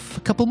have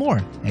a couple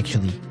more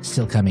actually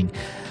still coming.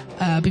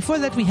 Before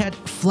that, we had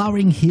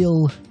Flowering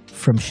Hill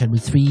from Shenmue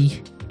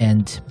 3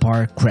 and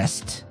Bar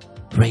Crest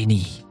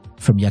Rainy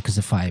from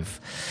Yakuza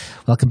 5.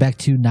 Welcome back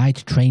to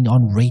Night Train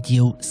on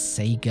Radio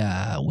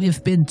Sega.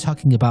 We've been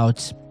talking about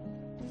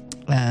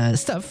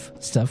stuff.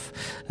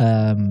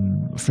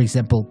 For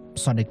example,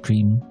 Sonic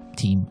Dream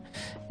Team,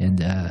 and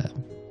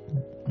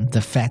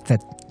the fact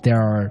that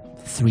there are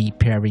 3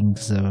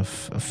 pairings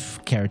of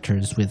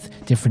characters with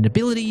different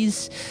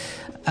abilities.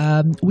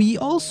 We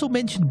also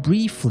mentioned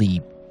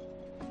briefly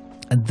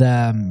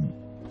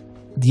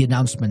the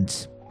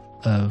announcement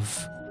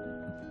of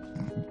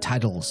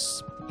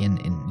titles in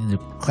the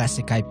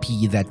classic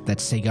IP that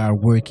Sega are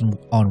working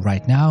on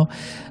right now,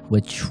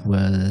 which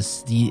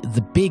was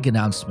the big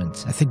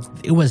announcement. I think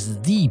it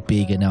was the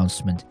big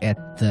announcement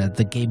at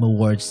the Game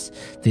Awards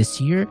this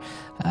year.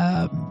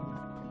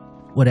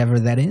 Whatever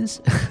that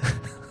is.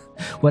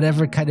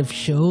 Whatever kind of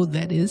show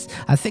that is.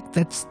 I think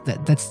that's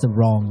the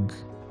wrong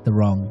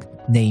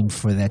name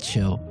for that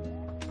show.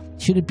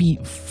 Should it be,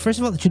 first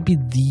of all, it should be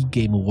the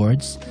Game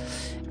Awards,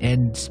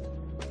 and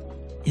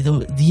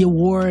the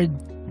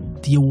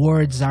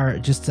awards are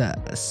just a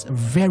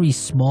very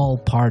small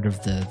part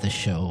of the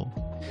show,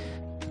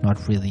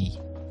 not really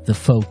the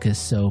focus,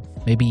 so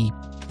maybe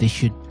they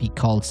should be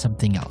called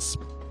something else.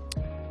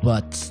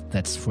 But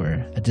that's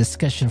for a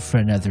discussion for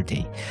another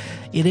day.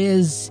 It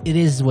is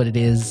what it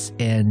is,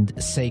 and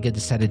Sega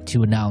decided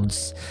to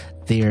announce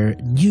their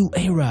new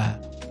era,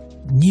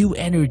 new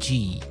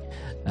energy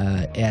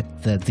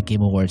at the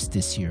Game Awards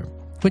this year,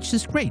 which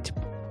is great.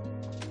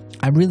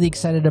 I'm really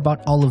excited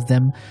about all of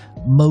them,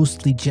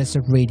 mostly Jet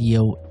Set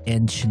Radio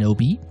and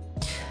Shinobi.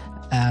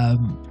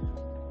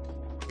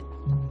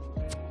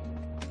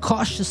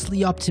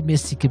 Cautiously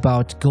optimistic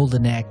about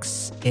Golden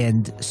Axe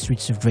and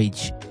Streets of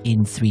Rage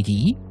in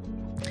 3D.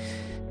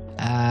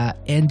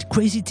 And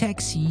Crazy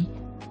Taxi,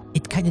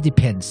 it kind of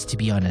depends, to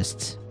be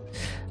honest.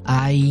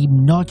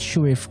 I'm not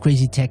sure if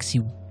Crazy Taxi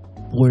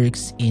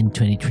works in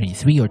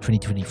 2023 or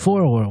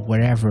 2024 or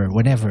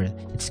whenever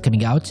it's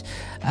coming out.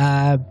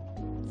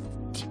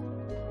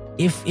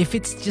 If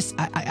it's just,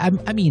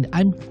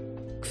 I'm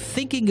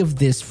thinking of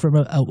this from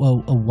a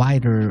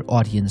wider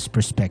audience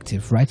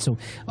perspective, right? So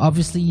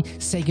obviously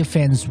Sega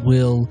fans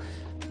will,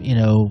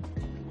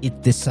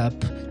 eat this up.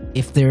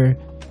 If they're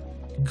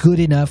good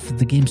enough,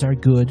 the games are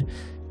good,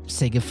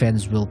 Sega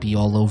fans will be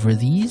all over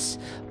these.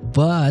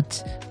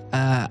 But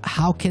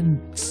how can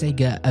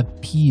Sega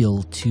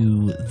appeal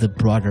to the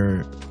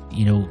broader,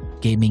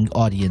 gaming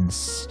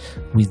audience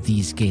with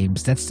these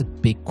games? That's the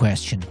big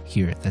question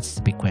here.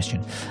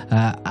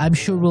 I'm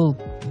sure we'll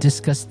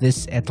discuss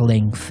this at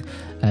length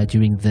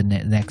during the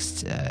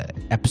next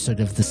episode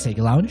of the Sega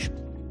Lounge.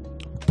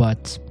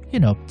 But,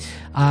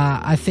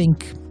 I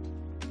think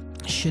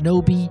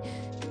Shinobi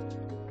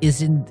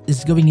is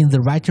going in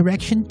the right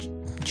direction,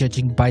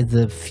 judging by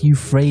the few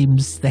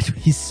frames that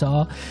we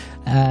saw,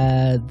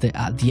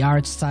 the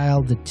art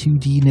style, the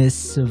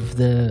 2D-ness of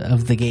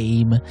the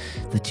game.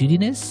 The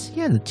 2D-ness?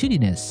 Yeah, the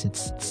 2D-ness.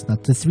 It's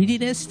not the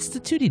 3D-ness, it's the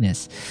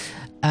 2D-ness.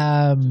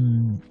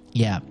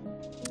 Yeah.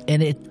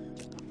 And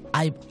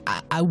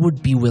I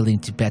would be willing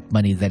to bet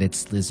money that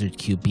it's Lizard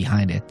Cube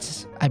behind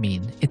it. I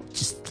mean, it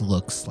just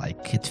looks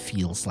like, it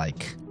feels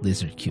like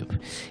Lizard Cube,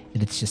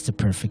 and it's just a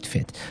perfect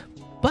fit.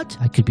 But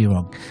I could be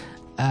wrong.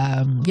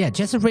 Jet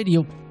Set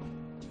Radio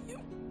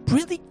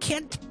really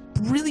can't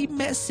really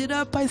mess it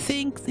up. I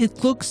think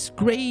it looks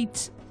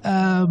great.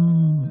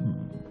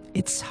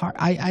 It's hard.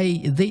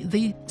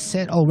 They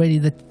said already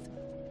that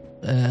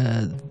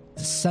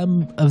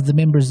some of the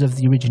members of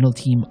the original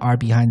team are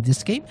behind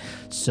this game,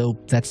 so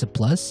that's a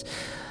plus.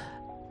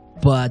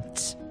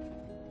 But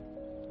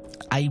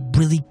I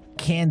really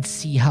can't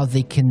see how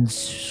they can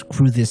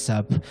screw this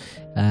up,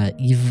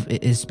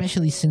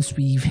 especially since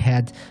we've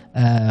had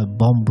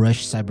Bomb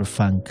Rush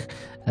Cyberpunk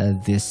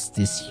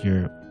this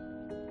year,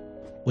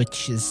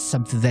 which is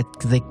something that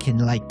they can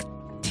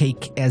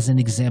take as an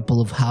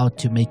example of how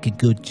to make a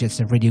good Jet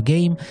Set Radio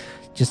game.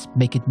 Just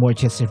make it more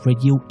Jet Set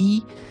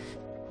Radio-y,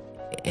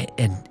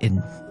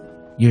 and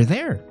we're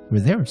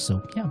there.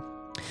 So yeah,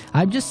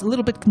 I'm just a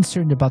little bit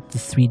concerned about the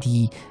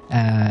 3D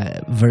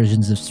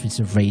versions of Streets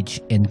of Rage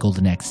and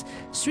Golden Axe.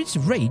 Streets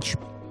of Rage,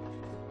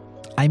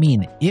 I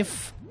mean,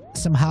 if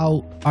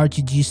somehow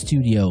RTG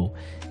Studio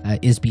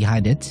is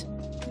behind it,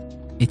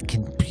 it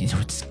can,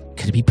 it's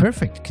gonna be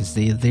perfect, because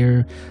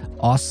they're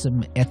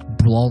awesome at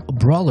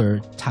brawler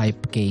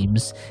type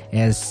games,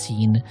 as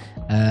seen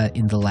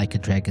in the Like a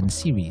Dragon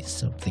series.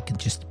 So they can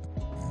just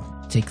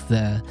take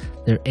their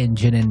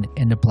engine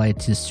and apply it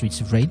to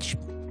Streets of Rage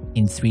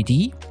in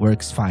 3D.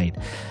 Works fine.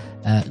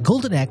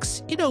 Golden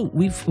Axe,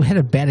 we had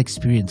a bad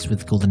experience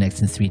with Golden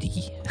Axe in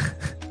 3D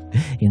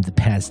in the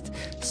past,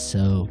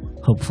 so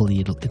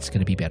hopefully it's going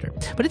to be better.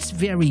 But it's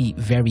very,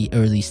 very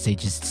early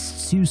stages.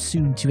 It's too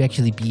soon to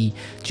actually be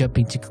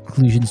jumping to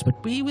conclusions, but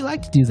we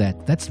like to do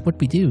that. That's what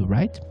we do,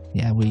 right?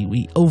 Yeah,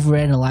 we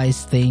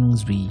overanalyze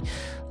things. We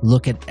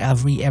look at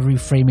every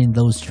frame in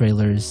those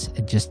trailers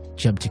and just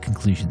jump to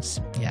conclusions.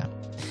 Yeah.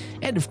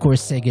 And of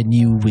course, Sega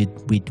knew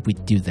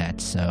we'd do that,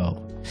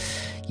 so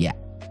yeah.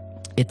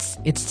 It's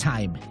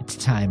time. It's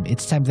time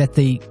that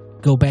they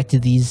go back to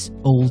these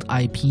old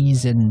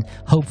IPs, and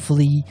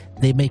hopefully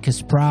they make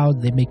us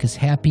proud, they make us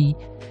happy,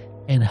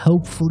 and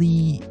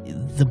hopefully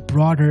the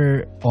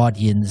broader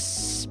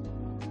audience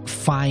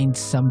find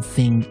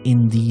something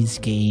in these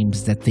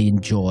games that they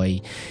enjoy.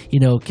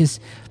 Because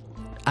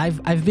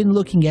I've been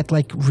looking at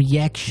like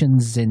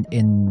reactions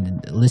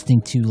and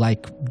listening to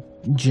like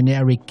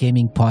generic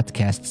gaming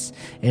podcasts,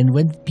 and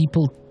when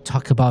people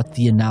talk about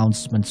the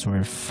announcements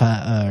or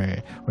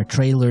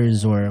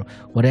trailers or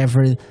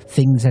whatever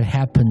things that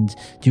happened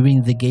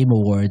during the Game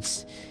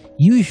Awards,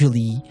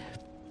 usually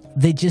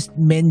they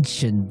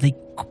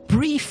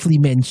briefly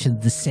mention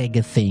the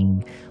Sega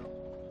thing,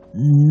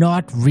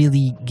 not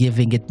really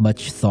giving it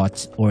much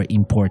thought or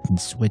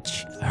importance,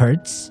 which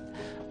hurts.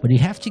 But you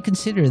have to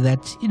consider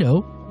that,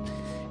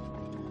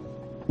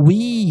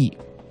 we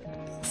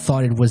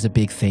thought it was a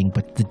big thing,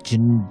 but the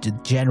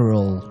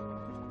general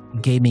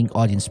gaming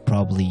audience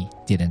probably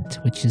didn't,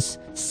 which is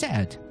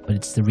sad, but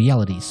it's the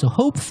reality. So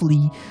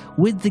hopefully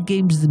with the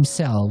games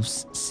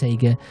themselves,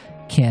 Sega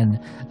can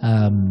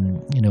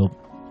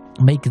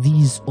make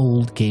these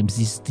old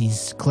games,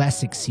 these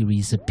classic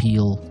series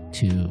appeal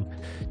to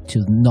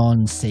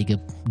non-Sega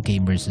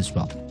gamers as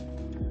well.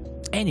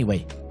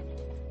 Anyway,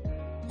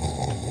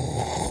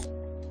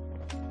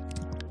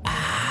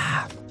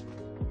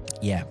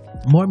 yeah,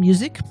 more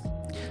music.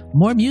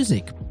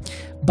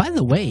 By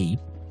the way,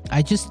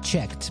 I just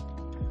checked,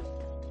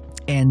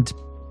 and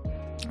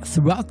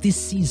throughout this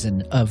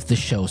season of the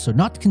show, so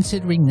not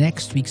considering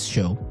next week's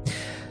show,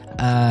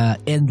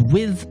 and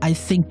with, I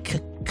think, a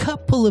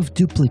couple of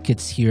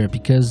duplicates here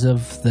because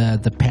of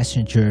the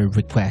passenger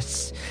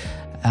requests,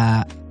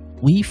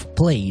 we've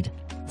played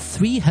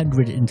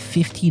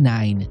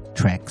 359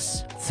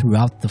 tracks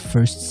throughout the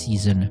first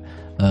season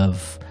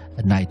of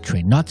Night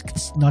Train, not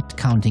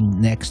counting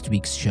next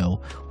week's show,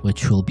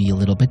 which will be a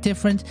little bit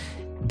different,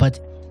 but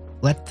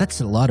that's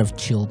a lot of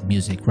chilled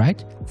music,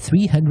 right?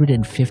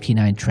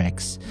 359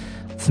 tracks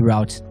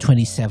throughout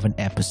 27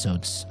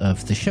 episodes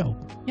of the show.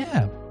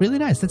 Yeah, really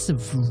nice. That's a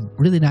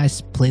really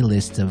nice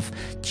playlist of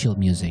chill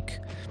music.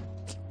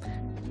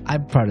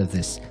 I'm proud of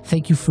this.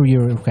 Thank you for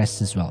your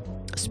requests as well.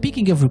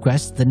 Speaking of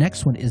requests, the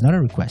next one is not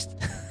a request.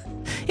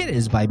 It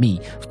is by me,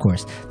 of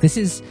course. This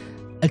is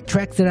a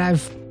track that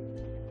I've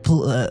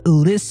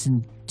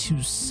listened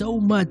to so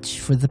much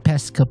for the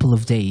past couple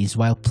of days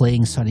while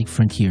playing Sonic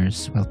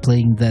Frontiers, while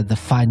playing the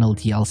final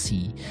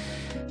DLC.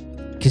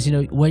 Because,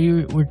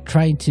 when we're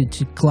trying to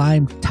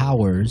climb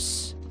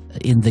towers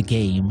in the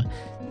game,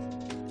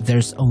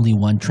 there's only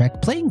one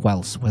track playing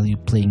while you're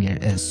playing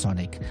as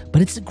Sonic.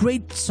 But it's a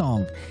great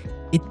song.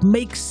 It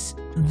makes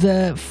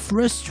the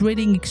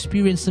frustrating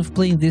experience of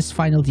playing this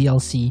final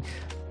DLC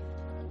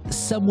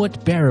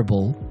somewhat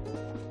bearable,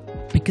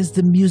 because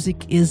the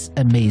music is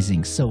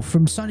amazing. So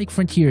from Sonic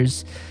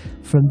Frontiers,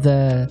 from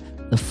the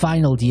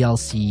final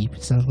DLC,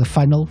 is that the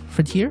final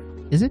Frontier?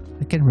 Is it?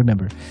 I can't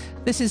remember.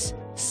 This is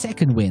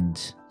Second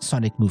Wind,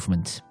 Sonic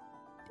Movement.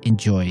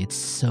 Enjoy. It's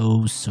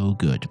so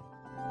good.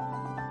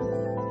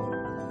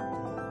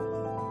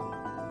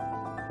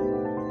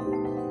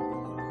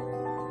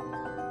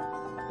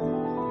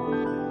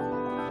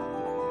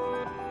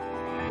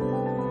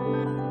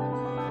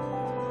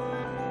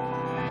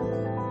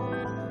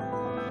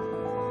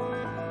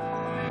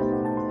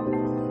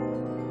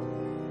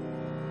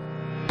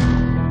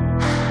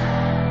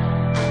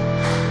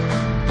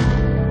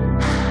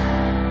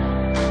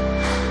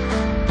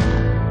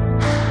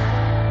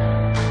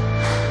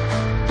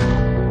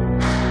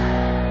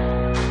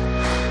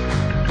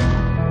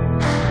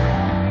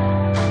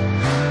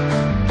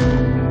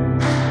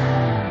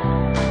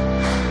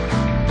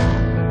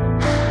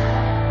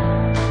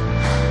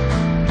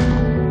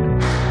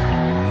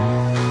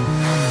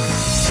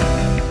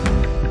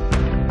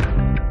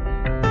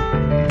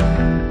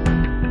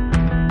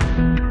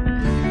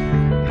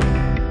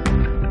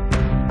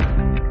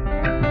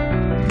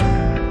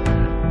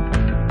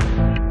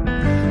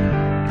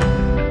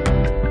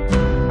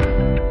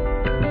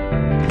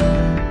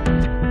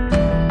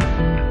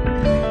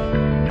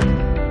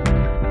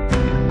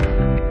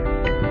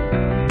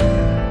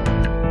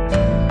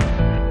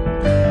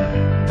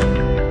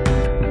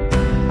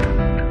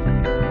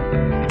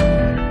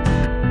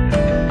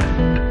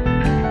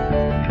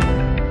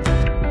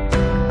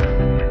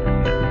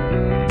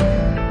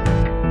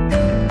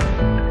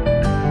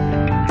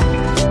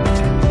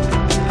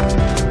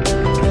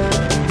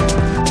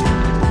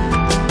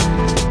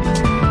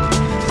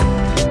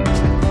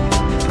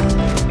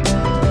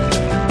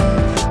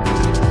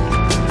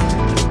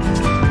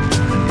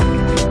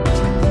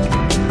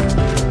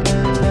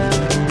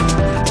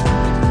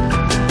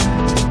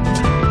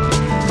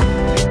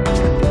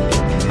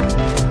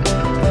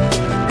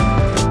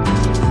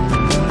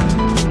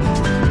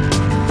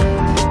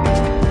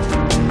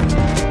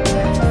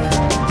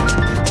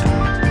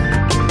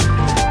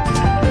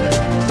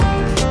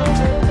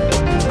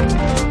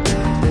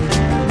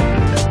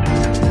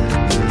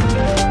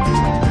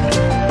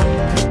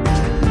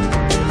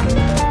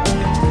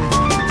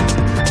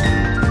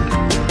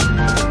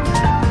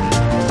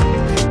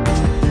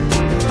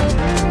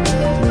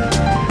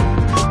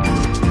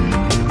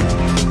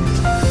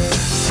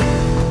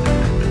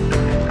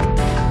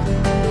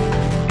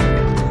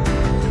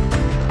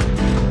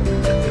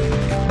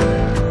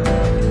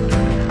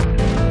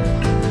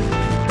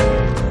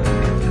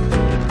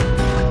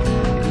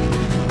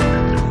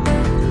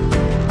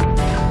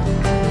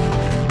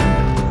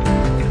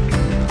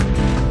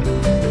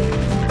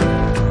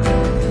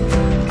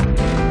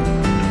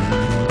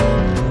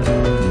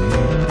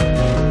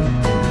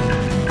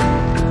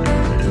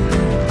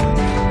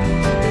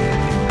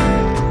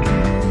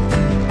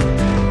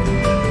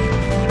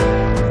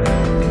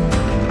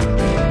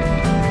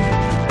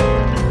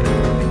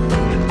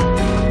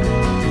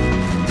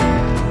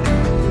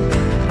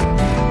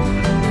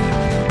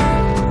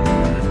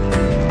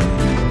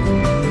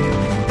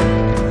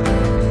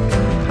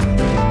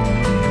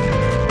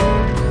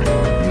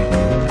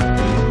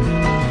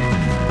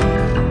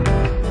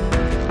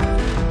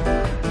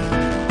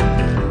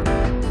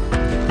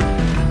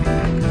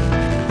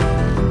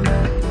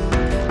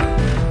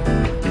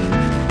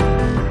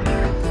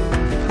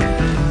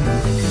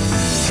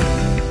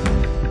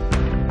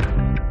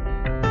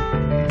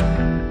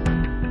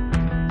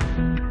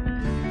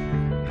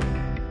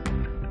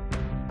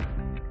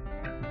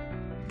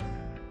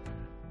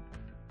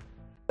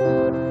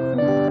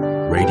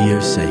 Radio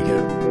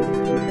Sega.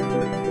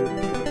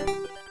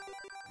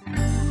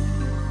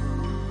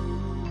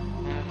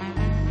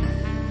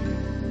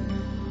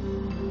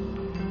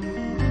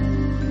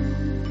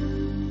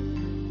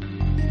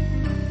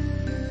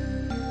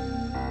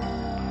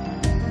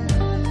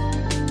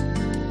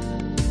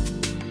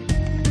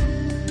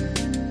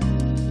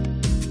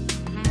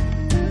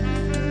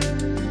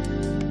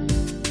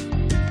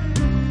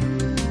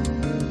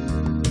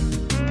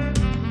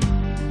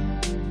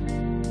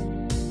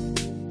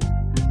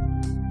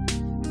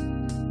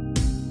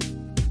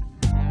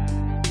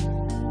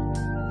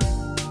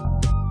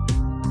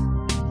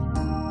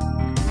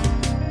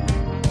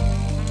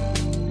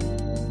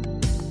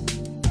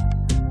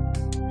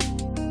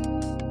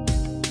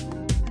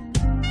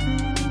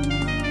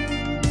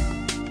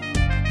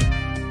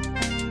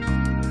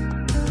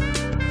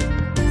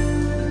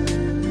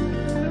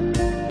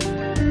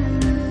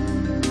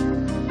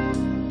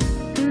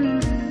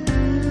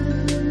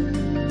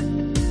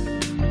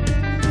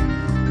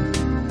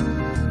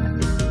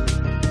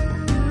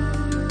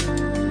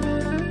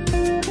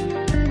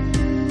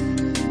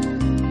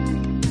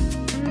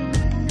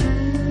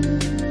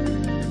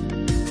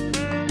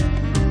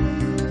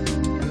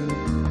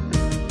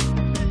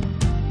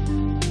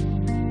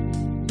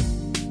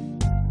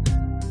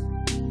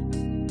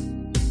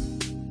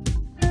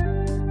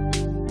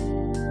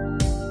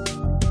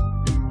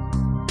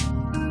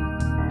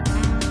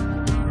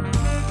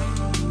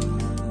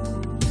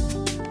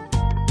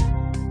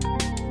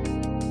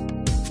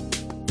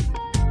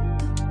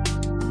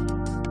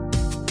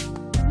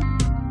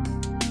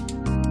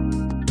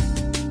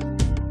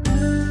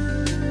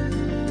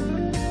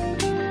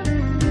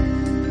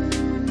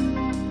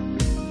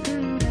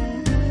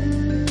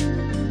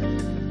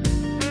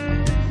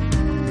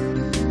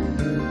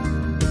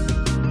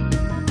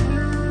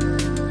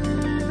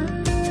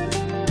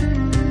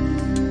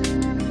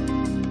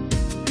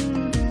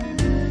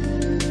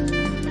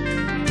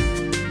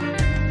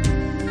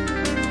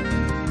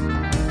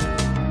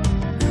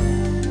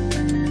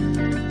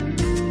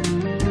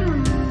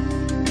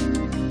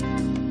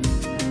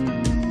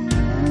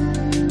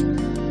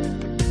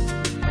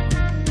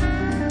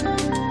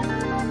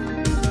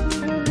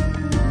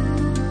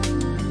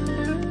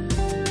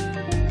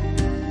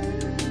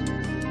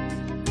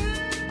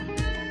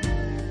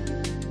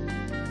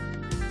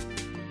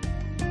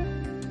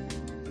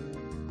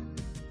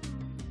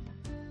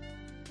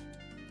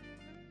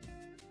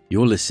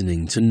 You're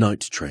listening to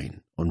Night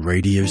Train on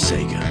Radio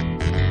Sega.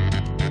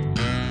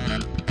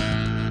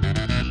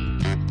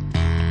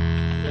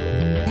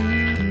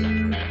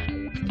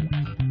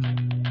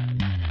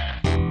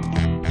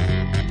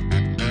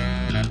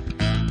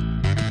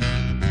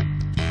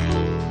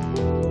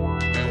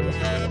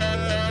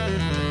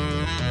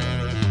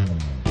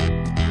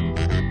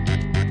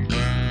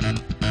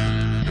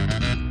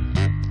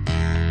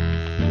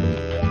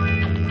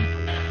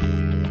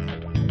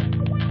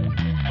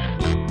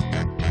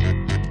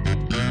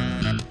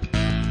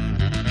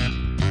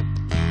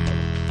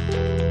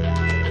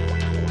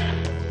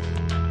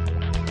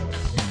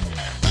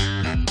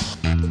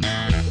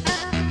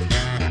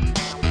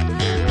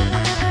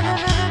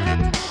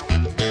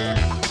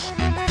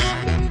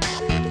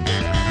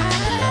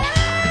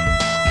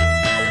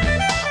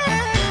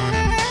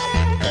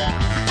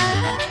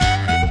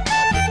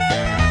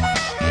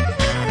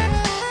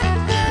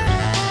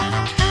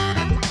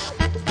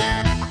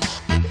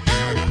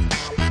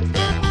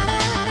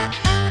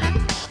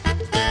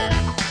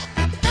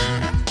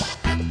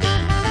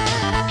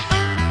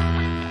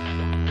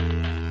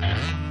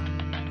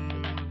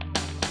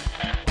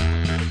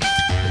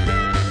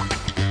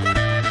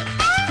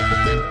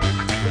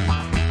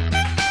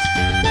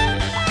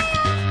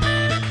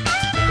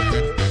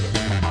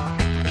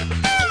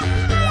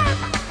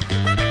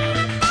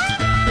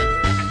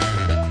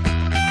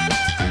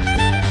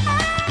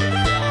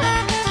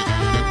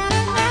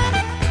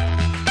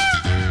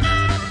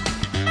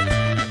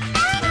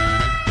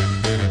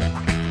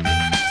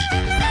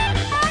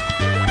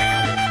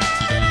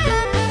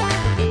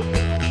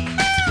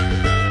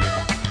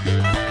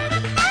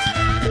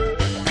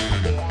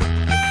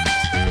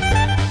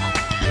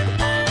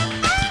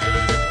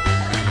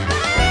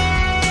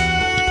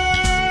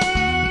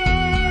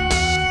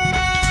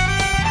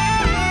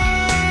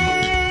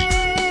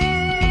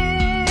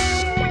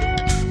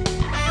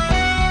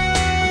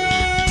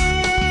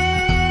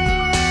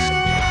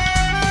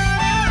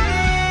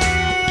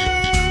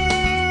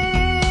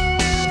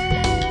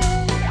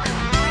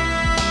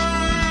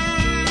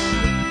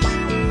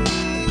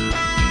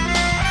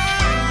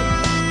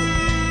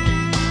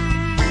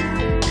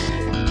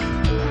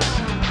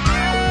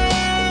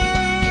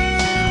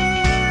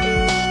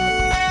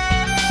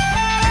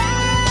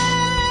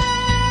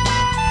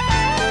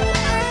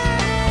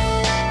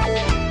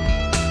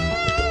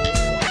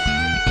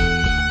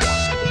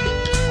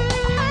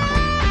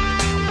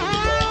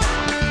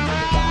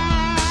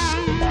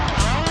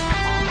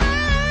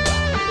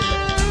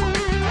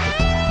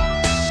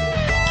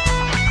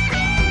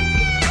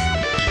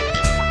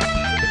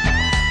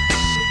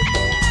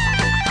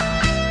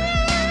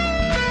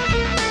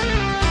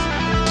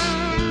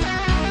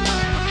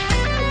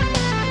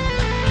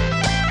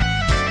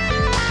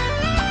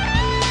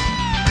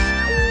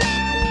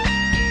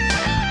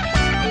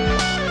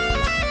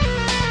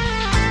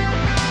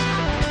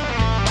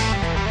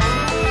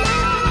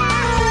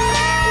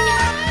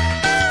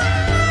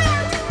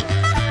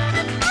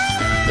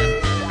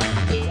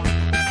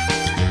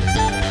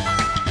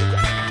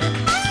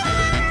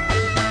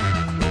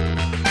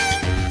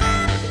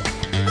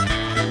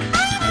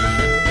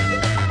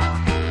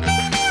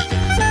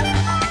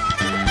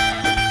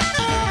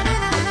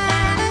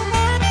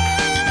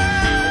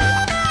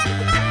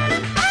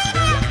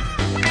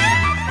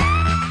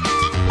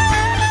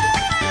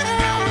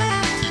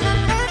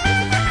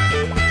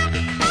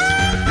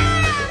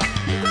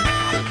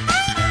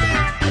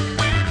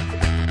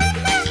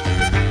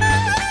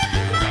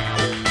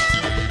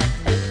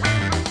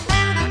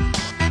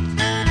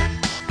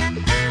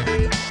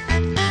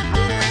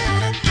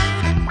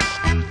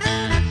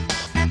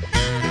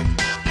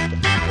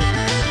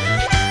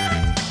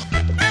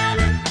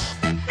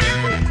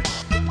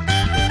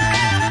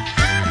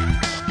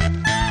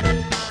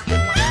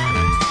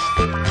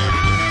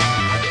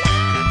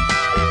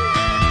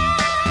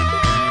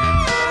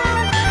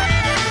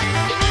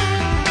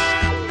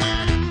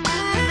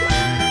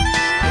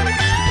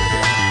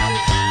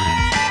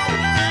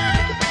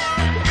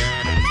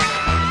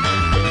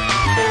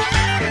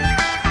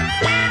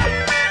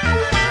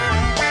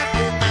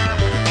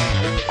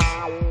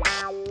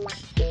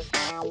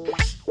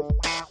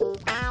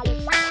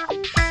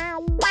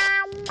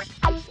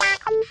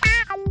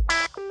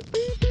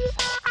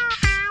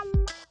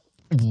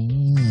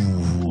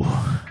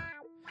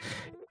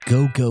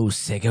 Go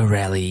Sega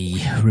Rally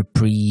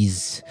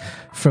reprise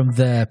from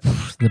the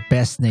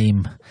best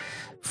name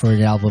for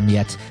an album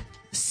yet,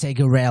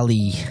 Sega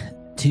Rally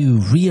 2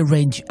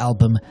 rearrange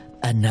album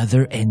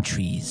Another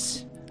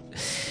Entries.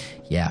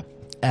 Yeah.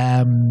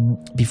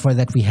 Before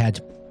that we had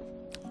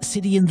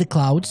City in the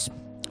Clouds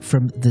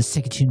from the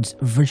Sega Tunes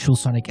Virtual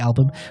Sonic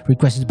album,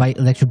 requested by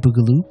Electro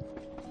Boogaloo.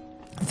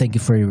 Thank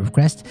you for your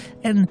request.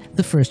 And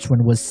the first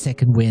one was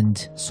Second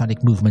Wind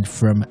Sonic Movement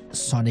from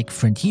Sonic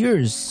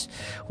Frontiers,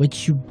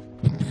 which you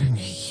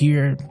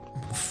hear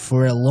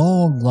for a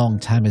long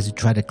time as you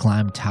try to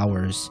climb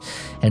towers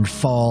and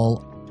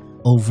fall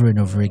over and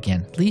over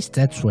again. At least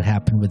that's what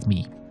happened with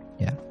me.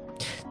 Yeah.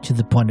 To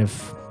the point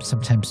of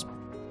sometimes a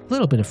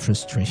little bit of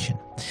frustration.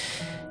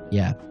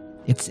 Yeah.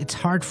 It's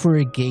hard for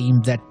a game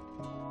that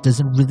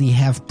doesn't really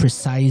have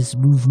precise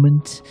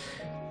movement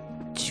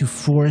to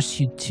force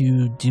you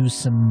to do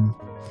some,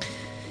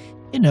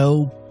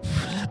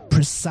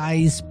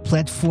 precise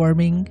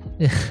platforming.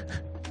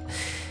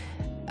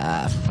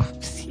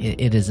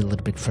 It is a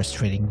little bit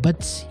frustrating,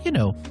 but,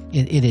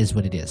 it is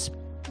what it is.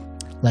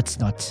 Let's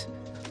not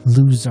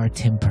lose our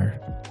temper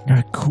and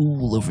our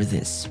cool over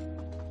this.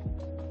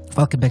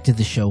 Welcome back to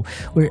the show.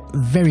 We're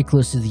very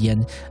close to the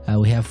end.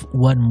 We have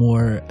one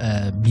more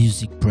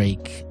music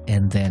break,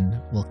 and then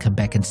we'll come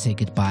back and say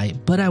goodbye.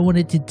 But I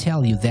wanted to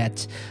tell you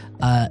that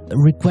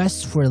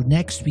requests for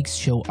next week's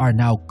show are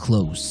now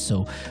closed.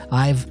 So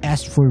I've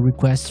asked for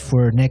requests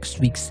for next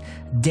week's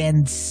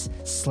dance/party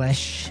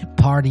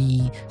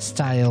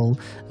style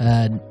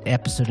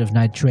episode of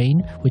Night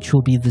Train, which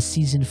will be the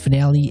season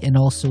finale and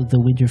also the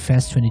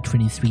Winterfest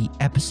 2023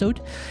 episode.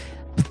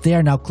 But they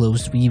are now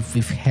closed.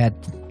 We've had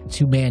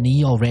too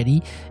many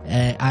already.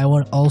 I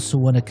also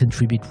want to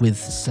contribute with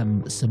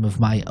some of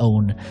my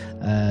own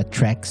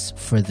tracks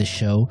for the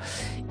show,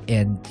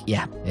 and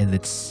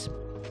it's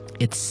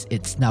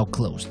now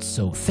closed.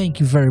 So thank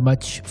you very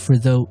much to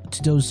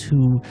those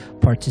who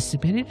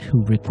participated,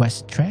 who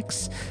requested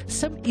tracks.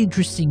 Some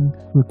interesting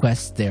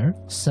requests there.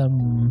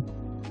 Some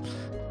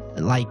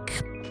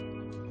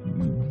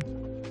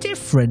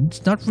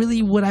different, not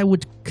really what I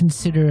would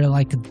consider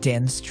like a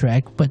dance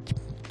track, but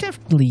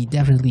definitely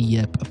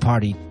a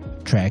party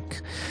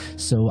track.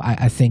 So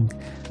I think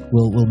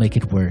we'll make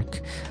it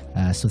work.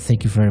 So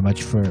thank you very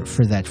much for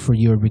that, for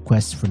your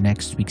requests for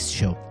next week's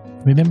show.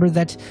 Remember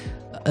that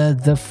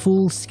the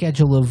full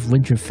schedule of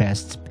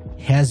Winterfest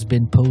has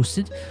been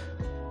posted.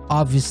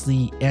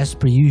 Obviously, as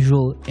per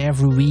usual,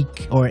 every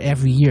week or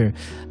every year,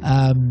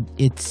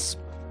 it's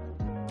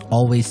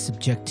always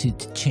subject to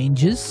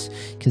changes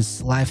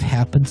because life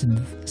happens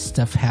and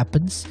stuff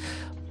happens.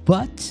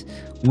 But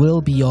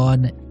we'll be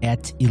on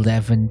at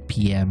 11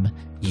 p.m.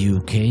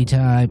 UK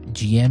time,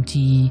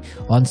 GMT,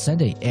 on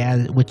Sunday,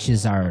 which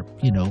is our,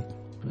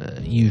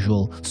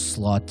 usual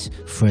slot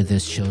for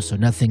this show. So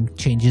nothing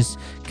changes.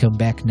 Come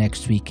back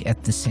next week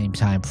at the same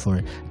time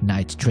for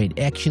Night Train.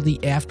 Actually,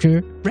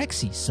 after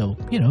Rexy. So,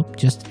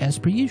 just as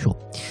per usual.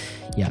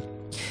 Yeah.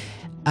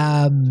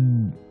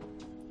 And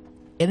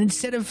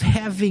instead of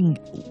having,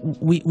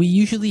 we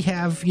usually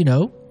have,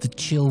 the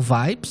chill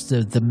vibes,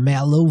 the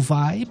mellow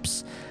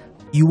vibes.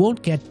 You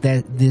won't get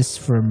this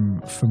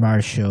from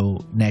our show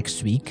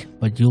next week,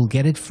 but you'll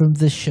get it from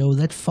the show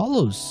that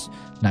follows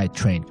Night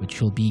Train, which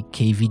will be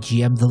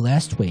KVGM The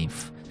Last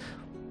Wave,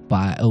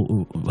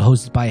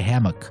 hosted by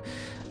Hammock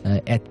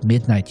at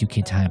midnight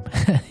UK time.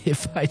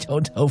 If I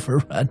don't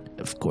overrun,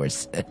 of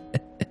course.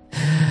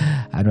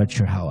 I'm not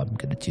sure how I'm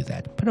going to do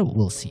that, but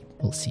we'll see.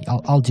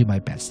 I'll do my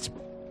best.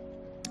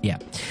 Yeah.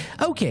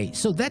 Okay,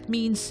 so that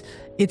means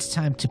it's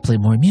time to play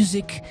more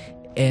music.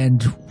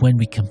 And when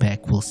we come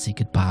back, we'll say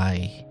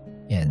goodbye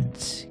and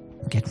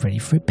get ready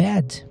for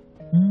bed.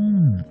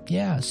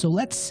 Yeah, so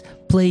let's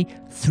play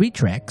 3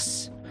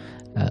 tracks,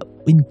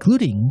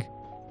 including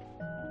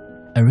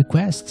a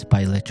request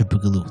by Electro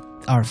Boogaloo.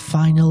 Our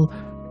final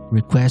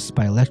request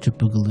by Electro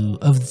Boogaloo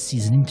of the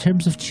season, in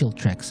terms of chill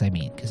tracks, I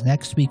mean, because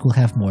next week we'll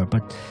have more,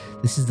 but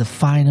this is the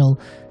final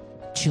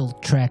chill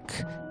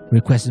track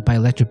requested by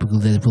Electro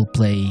Boogaloo that we'll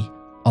play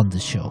on the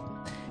show.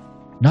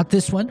 Not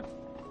this one,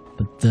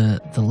 but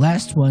the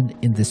last one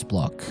in this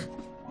block.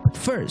 But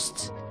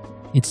first,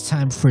 it's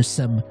time for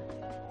some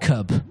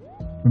Cub.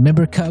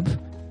 Remember Cub?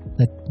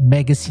 That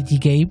Mega City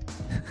game?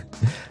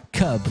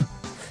 Cub,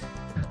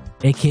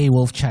 aka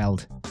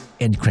Wolfchild.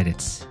 End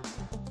credits.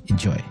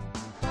 Enjoy.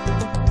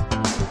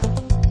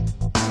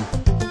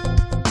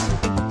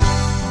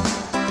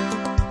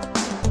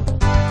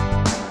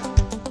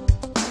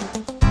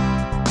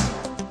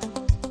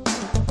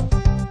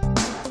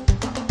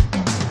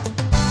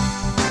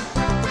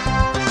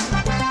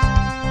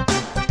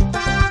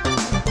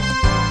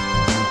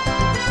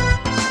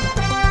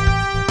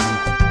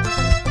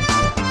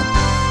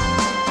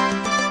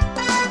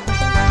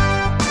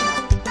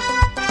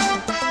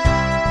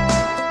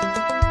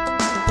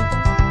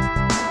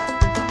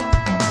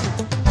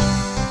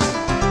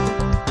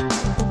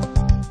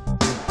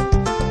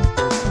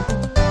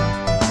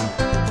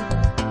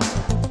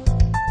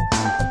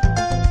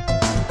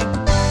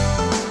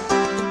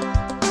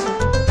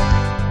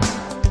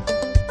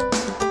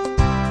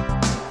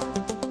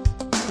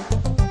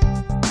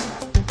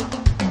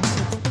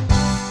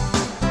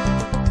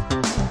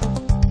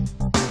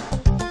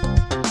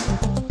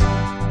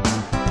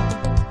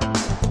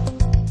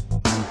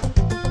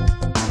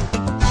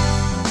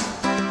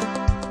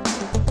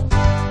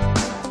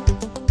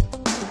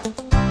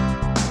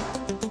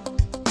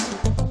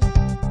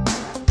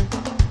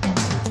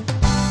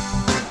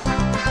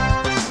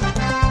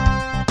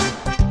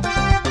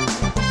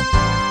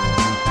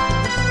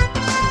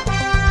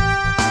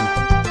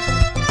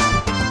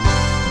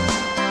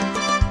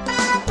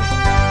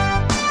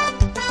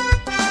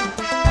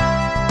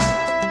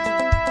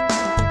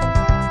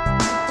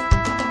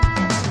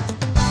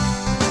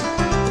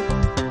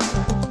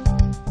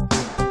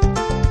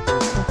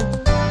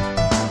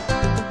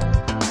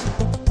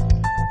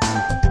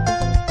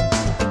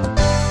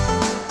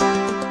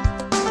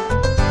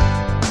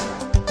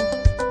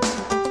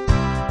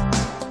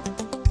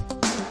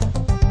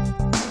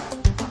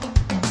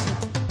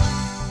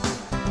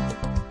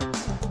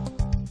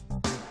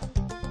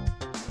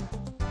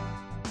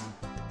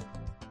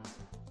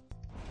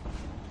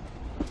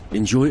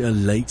 Enjoy a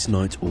late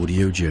night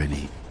audio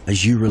journey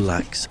as you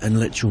relax and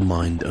let your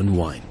mind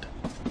unwind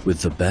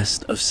with the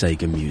best of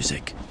Sega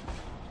music.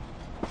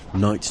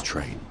 Night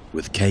Train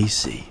with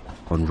KC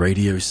on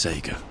Radio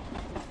Sega.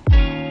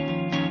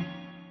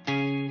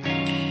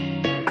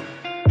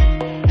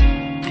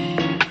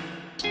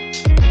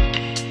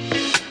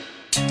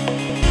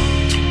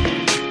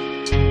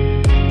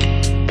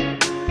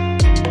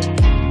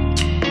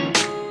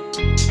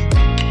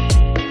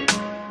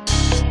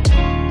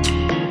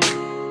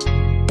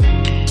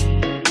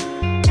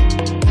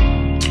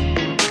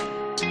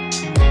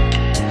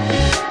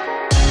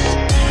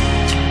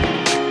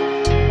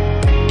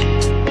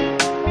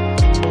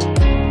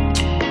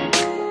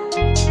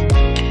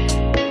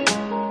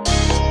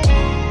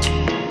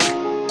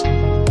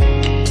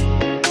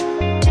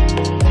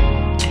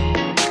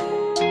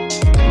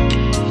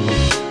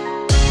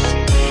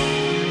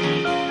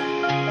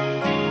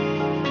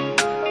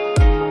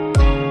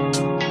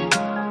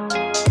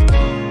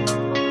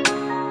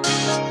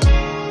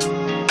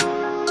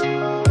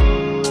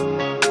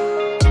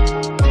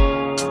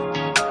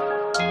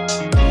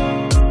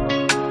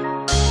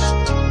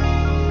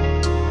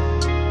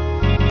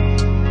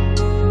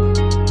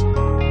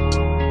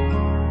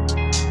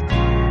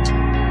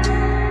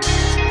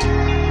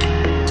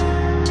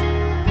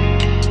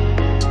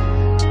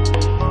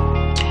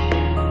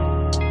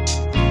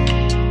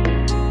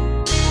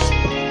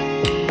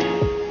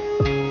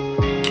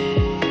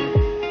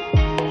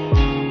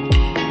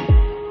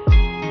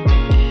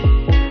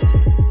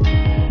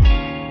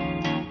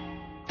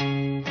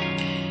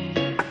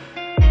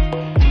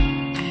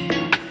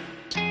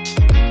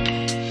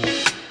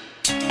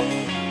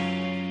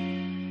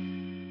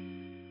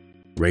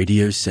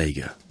 Radio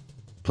Sega,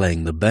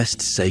 playing the best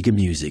Sega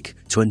music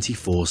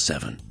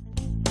 24/7.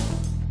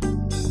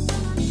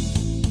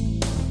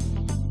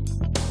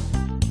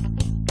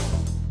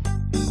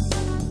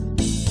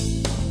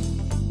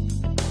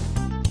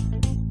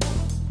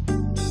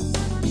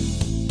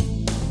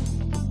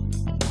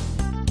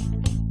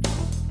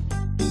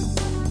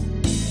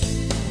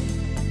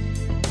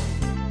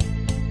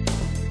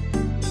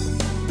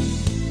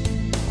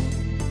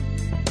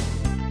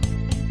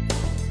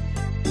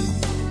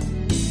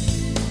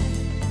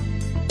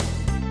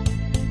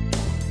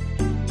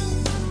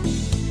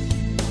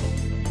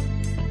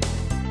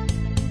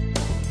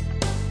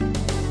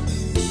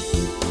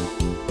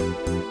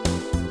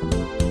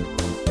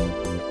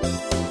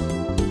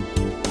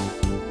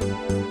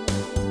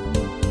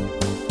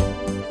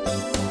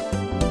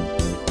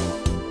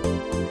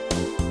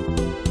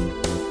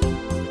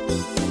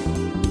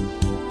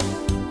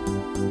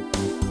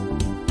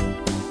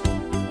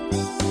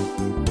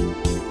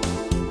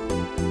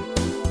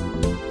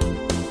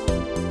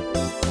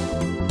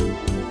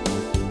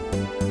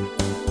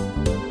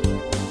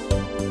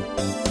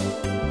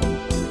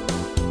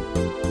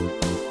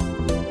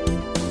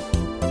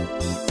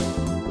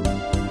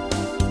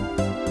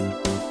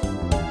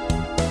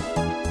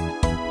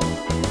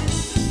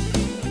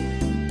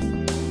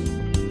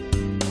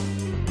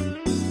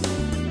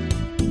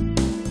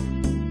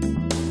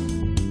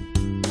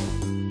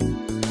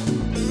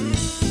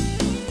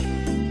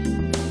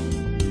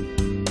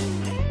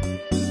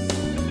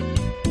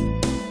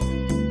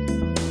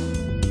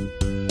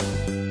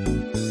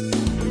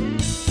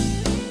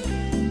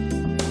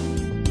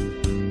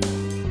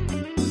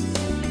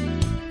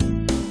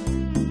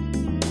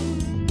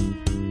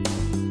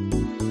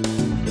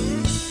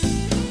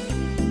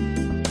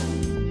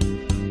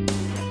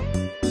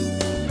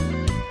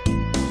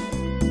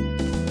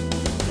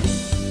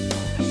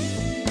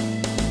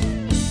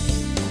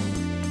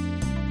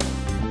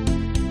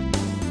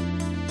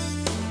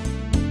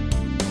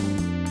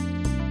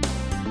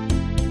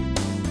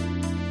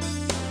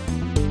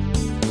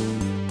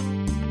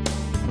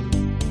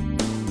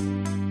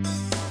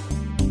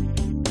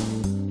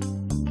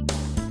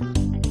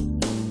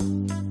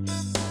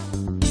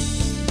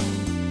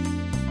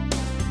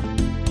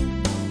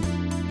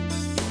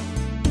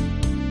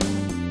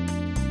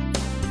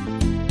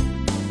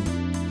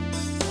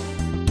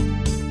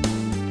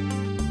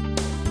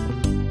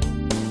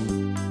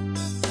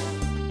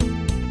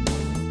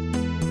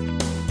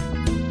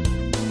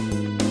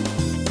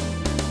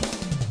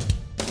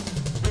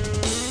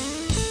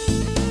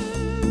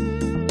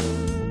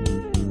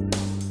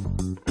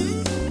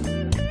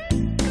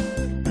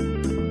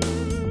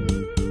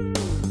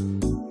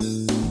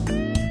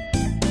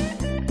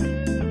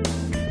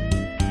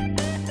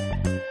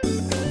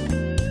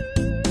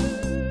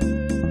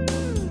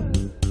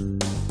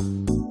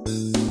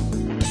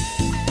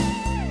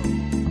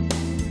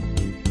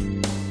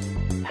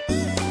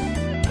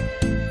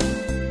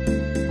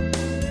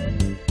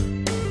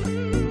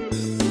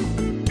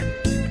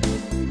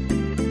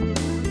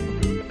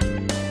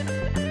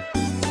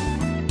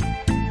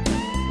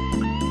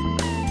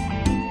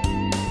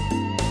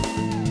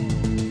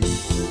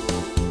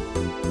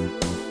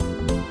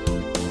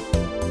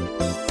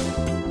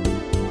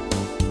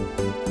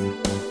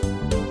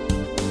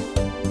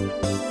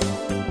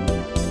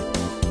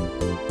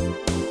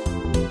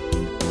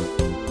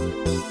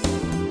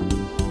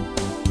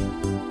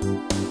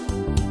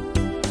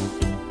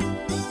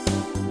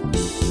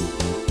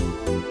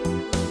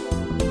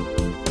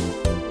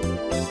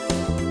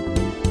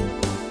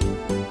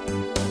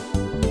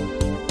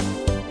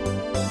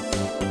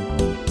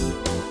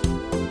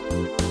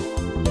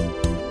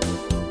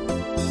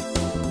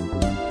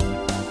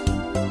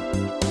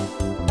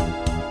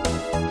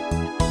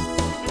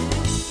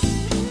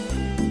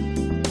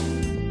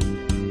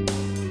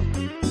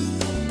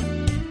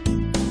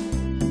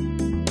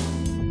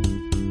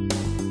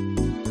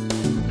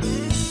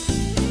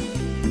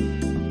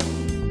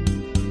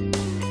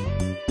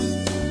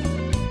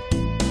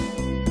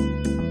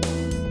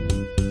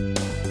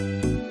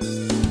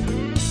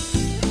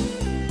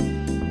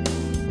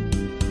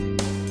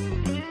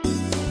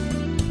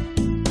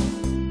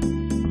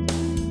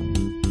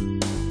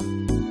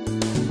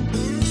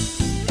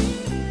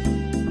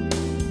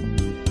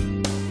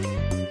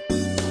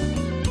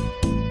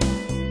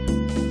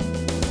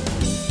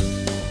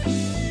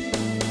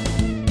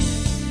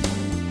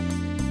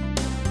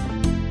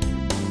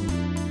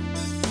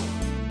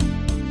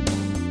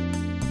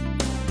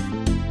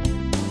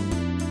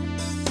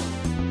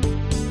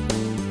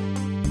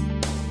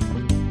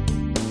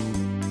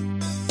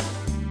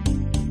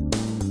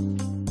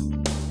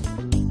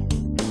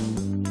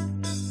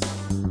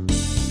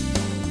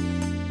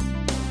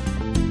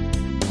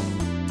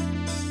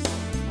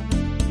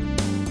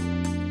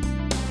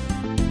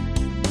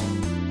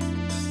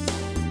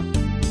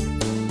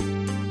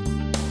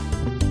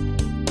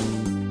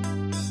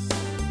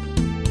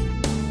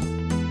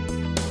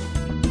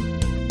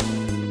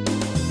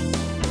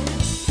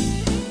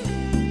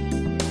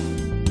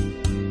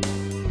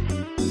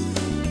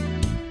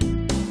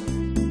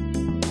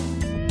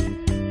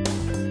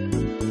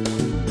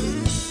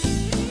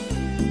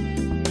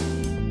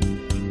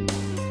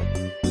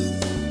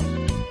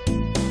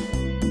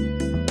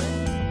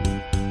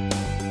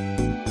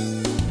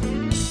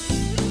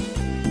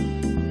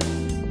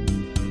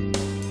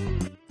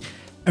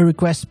 A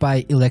request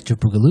by Electro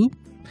Boogaloo.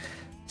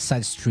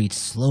 Side Street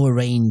Slow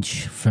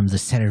Arrange from the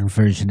Saturn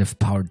version of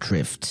Power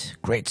Drift.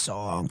 Great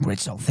song, great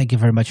song. Thank you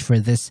very much for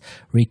this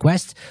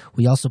request.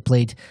 We also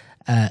played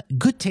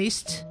Good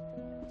Taste,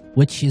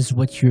 which is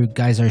what you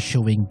guys are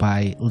showing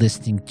by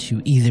listening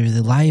to either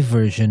the live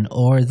version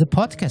or the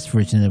podcast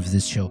version of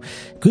this show.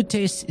 Good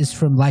Taste is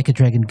from Like a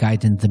Dragon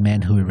Gaiden, the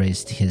man who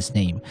erased his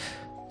name.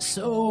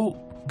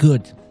 So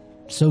good.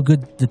 So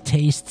good the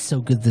taste,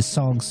 so good the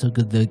song, so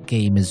good the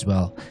game as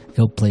well.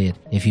 Go play it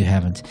if you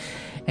haven't.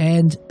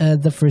 And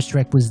the first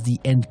track was the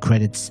end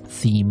credits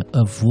theme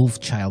of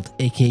Wolfchild,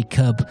 aka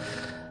Cub,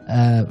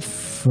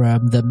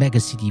 from the Mega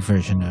CD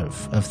version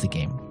of the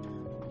game.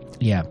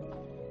 Yeah.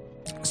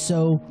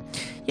 So,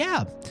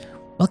 yeah.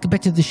 Welcome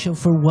back to the show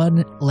for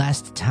one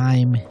last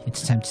time.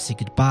 It's time to say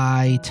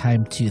goodbye.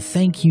 Time to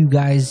thank you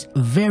guys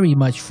very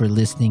much for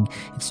listening.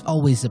 It's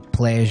always a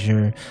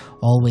pleasure.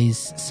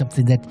 Always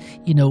something that,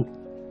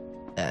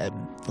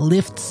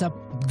 lifts up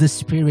the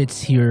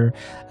spirits here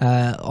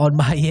on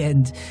my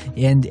end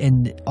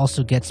and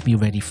also gets me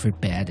ready for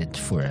bed and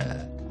for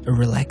a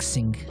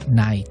relaxing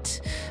night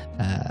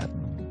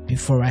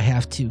before I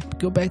have to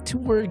go back to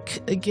work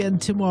again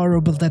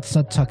tomorrow, but let's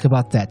not talk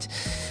about that.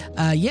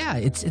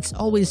 It's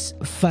always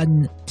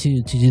fun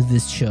to do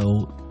this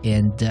show,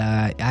 and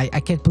I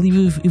can't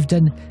believe we've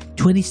done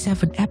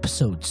 27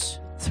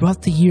 episodes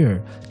throughout the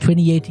year,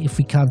 28 if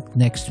we count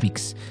next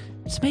week's.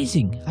 It's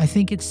amazing. I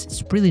think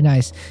it's really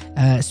nice,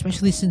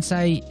 especially since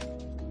I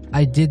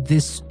did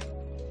this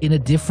in a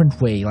different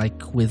way,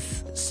 like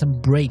with some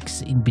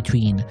breaks in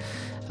between,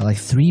 like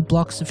 3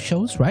 blocks of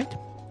shows, right?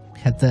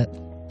 Had the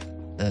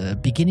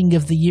beginning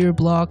of the year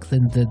block,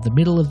 then the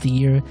middle of the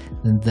year,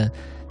 then the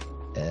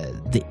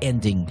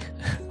ending,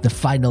 the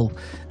final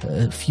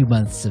few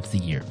months of the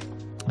year.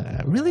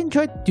 Really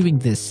enjoyed doing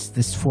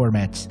this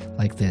format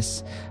like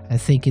this. I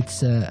think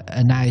it's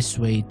a nice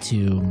way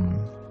to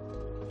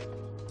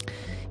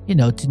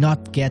to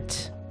not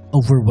get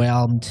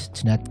overwhelmed,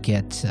 to not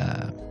get,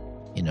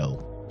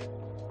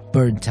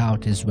 burnt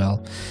out as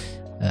well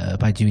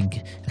by doing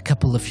a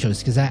couple of shows.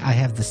 Because I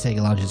have the Sega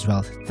Lounge as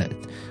well,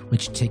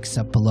 which takes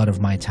up a lot of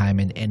my time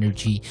and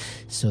energy.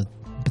 So,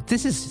 but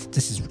this is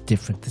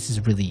different. This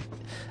is really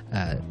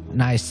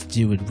nice to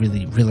do and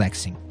really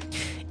relaxing.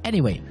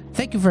 Anyway,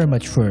 thank you very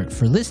much for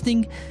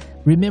listening.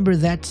 Remember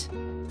that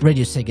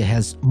Radio Sega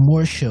has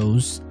more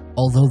shows.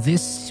 Although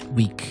this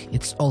week,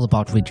 it's all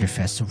about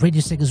Winterfest. So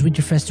Radio Sega's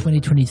Winterfest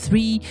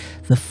 2023,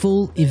 the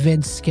full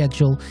event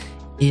schedule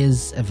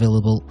is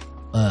available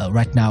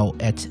right now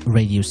at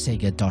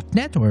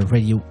radiosega.net or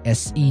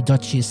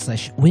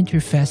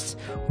radiose.ga/Winterfest,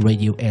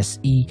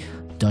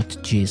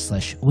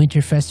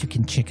 radiose.ga/Winterfest. You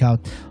can check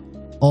out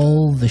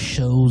all the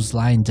shows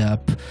lined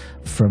up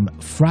from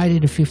Friday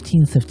the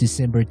 15th of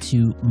December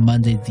to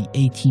Monday the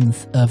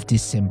 18th of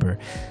December.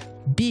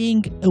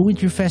 Being a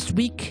Winterfest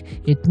week,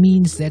 it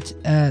means that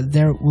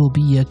there will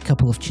be a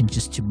couple of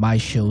changes to my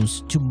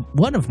shows, to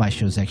one of my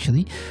shows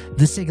actually.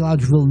 The Sega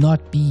Lounge will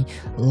not be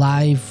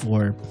live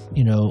or,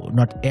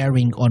 not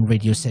airing on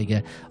Radio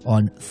Sega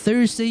on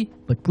Thursday,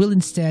 but will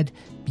instead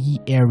be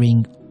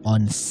airing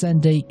on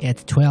Sunday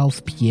at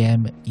 12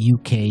 p.m.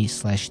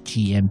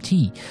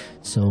 UK/GMT.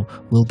 So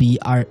will be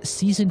our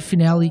season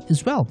finale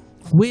as well,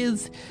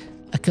 with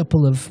a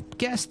couple of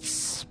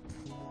guests.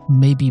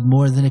 Maybe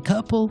more than a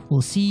couple,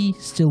 we'll see.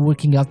 Still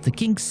working out the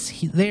kinks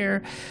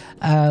there,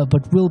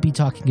 but we'll be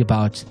talking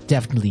about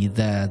definitely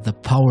the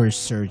Power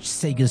Surge,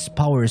 Sega's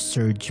Power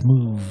Surge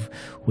move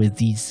with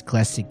these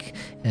classic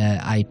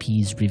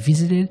IPs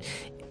revisited,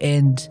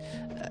 and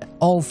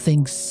all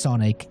things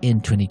Sonic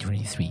in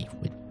 2023.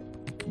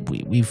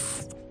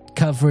 We've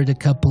covered a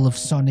couple of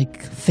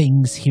Sonic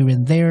things here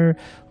and there,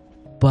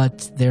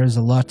 but there's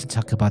a lot to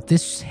talk about.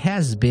 This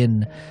has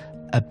been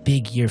a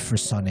big year for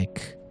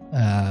Sonic.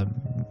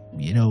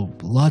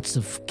 Lots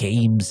of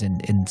games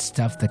and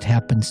stuff that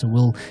happened, so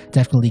we'll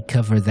definitely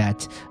cover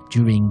that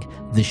during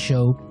the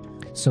show.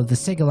 So the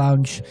Sega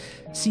Lounge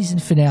season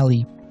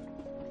finale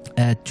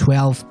at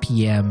 12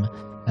 p.m.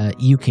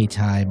 UK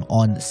time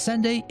on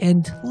Sunday,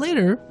 and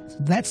later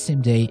that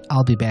same day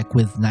I'll be back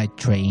with Night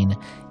Train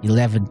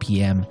 11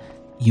 p.m.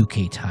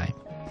 UK time.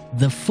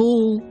 The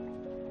full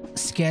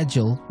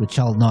schedule, which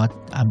I'm not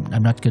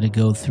going to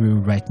go through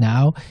right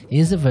now,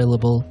 is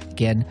available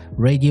again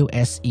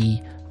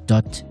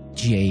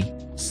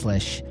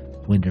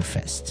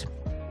radiose.ga/Winterfest.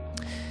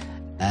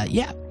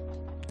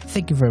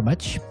 Thank you very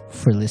much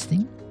for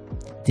listening.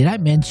 Did I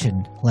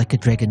mention Like a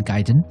Dragon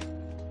Gaiden?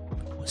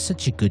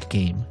 Such a good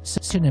game,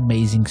 such an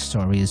amazing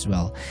story as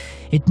well.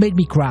 It made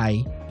me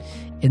cry,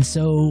 and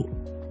so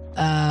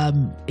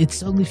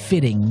it's only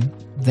fitting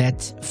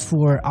that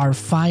for our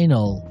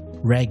final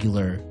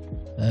regular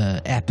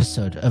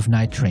episode of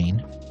Night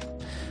Train,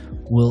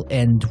 we'll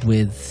end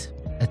with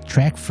a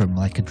track from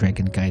Like a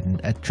Dragon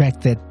Gaiden, a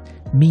track that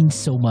means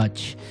so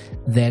much,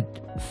 that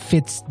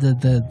fits the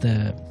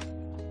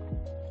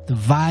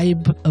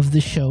vibe of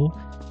the show,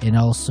 and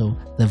also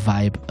the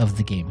vibe of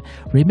the game.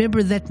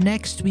 Remember that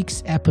next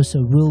week's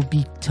episode will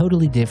be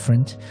totally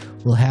different.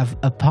 We'll have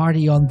a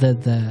party on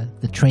the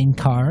train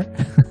car.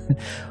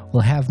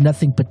 We'll have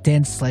nothing but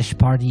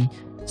dance/party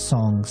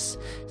songs.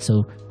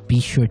 So be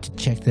sure to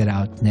check that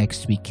out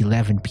next week,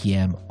 11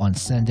 p.m. on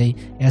Sunday,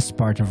 as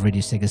part of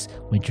Radio Sega's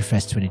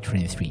Winterfest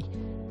 2023.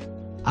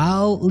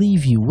 I'll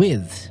leave you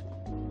with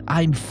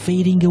I'm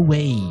Fading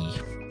Away.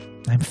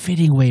 I'm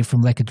fading away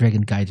from Like a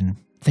Dragon Gaiden.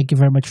 Thank you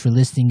very much for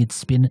listening.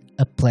 It's been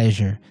a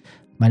pleasure.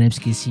 My name's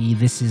Casey.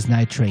 This is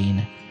Night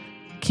Train.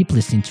 Keep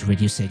listening to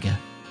Radio Sega.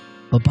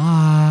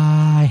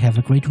 Bye-bye. Have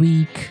a great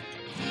week.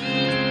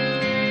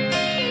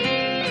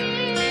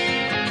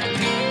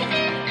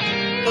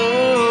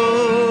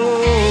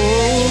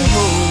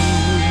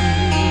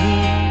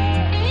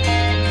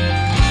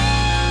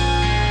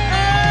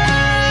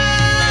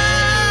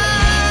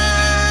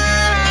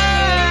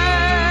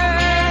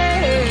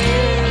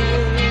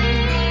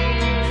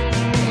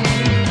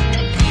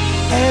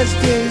 As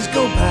days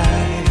go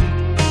by,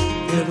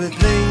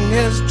 everything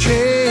has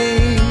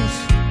changed.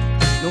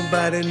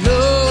 Nobody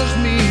knows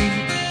me,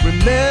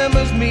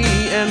 remembers me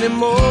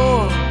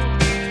anymore.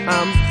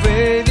 I'm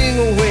fading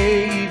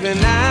away, even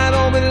I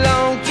don't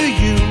belong to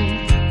you.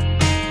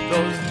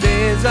 Those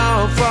days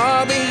are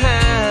far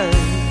behind,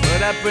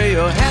 but I pray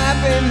you're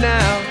happy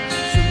now.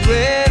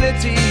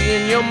 Serenity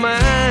in your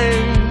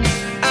mind.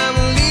 I'm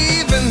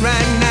leaving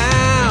right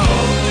now.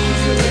 Hold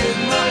you in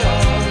my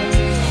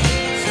arms,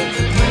 such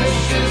a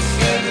precious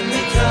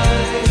heavenly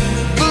time.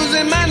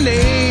 Losing my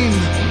name,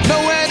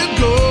 nowhere to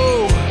go,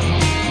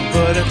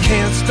 but I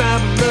can't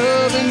stop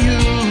loving you.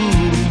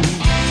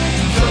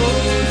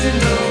 Don't you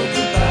know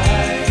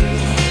goodbye,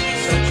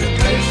 such a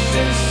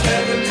precious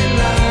heavenly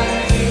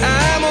life.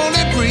 I'm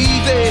only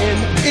breathing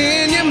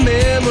in your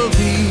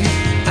memory.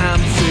 I'm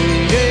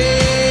fading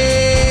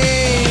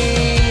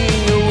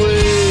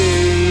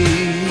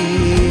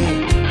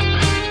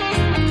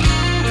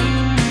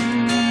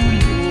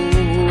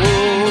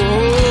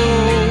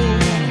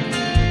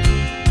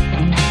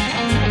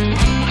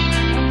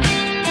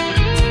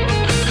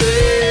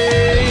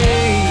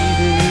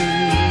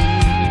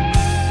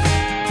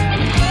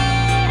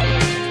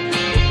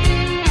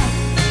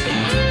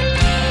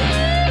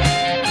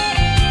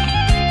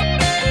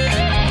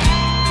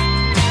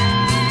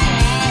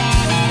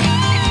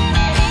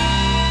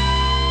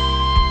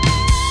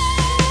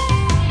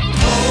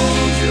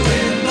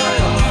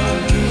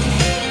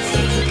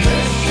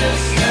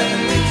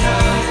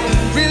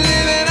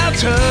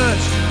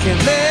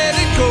can't let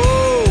it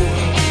go.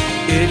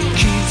 It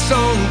keeps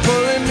on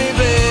pulling me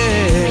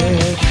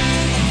back.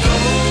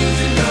 Don't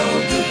you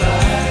know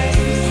goodbye,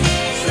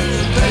 such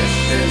a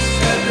precious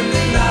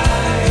heavenly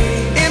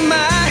life. In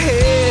my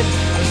head,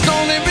 there's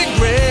only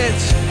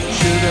regrets.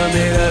 Should have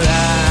made a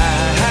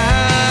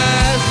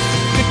life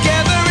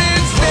together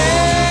instead.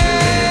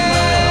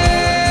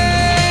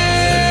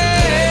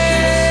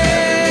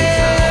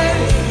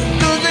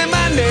 Losing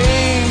my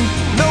name,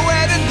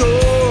 nowhere to go,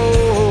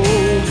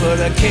 but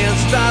I can't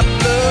stop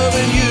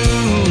loving you.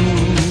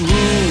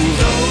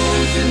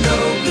 Don't you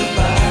know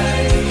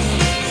goodbye,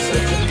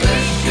 such a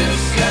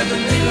precious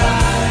heavenly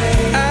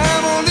life.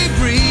 I'm only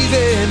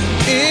breathing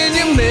in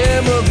your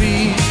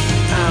memory.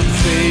 I'm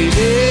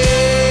fading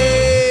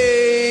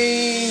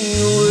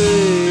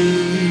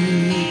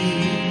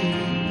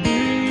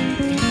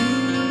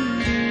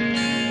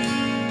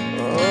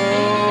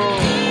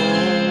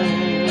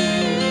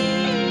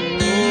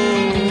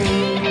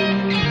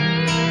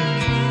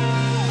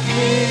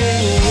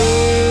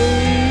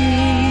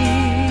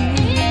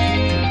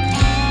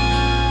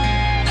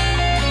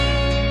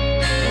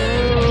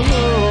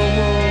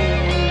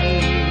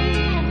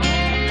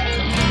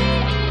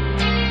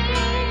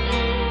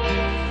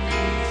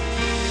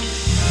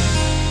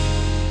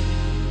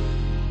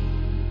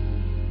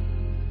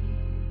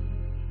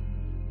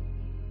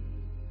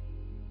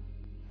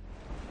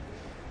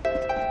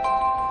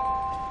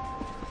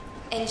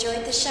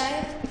Enjoyed the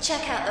show?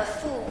 Check out the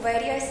full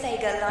Radio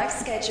Sega live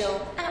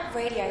schedule at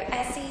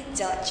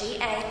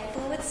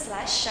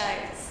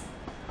radiose.ga/shows.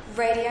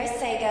 Radio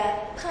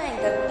Sega, playing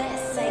the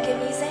best Sega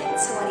music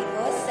 24/7.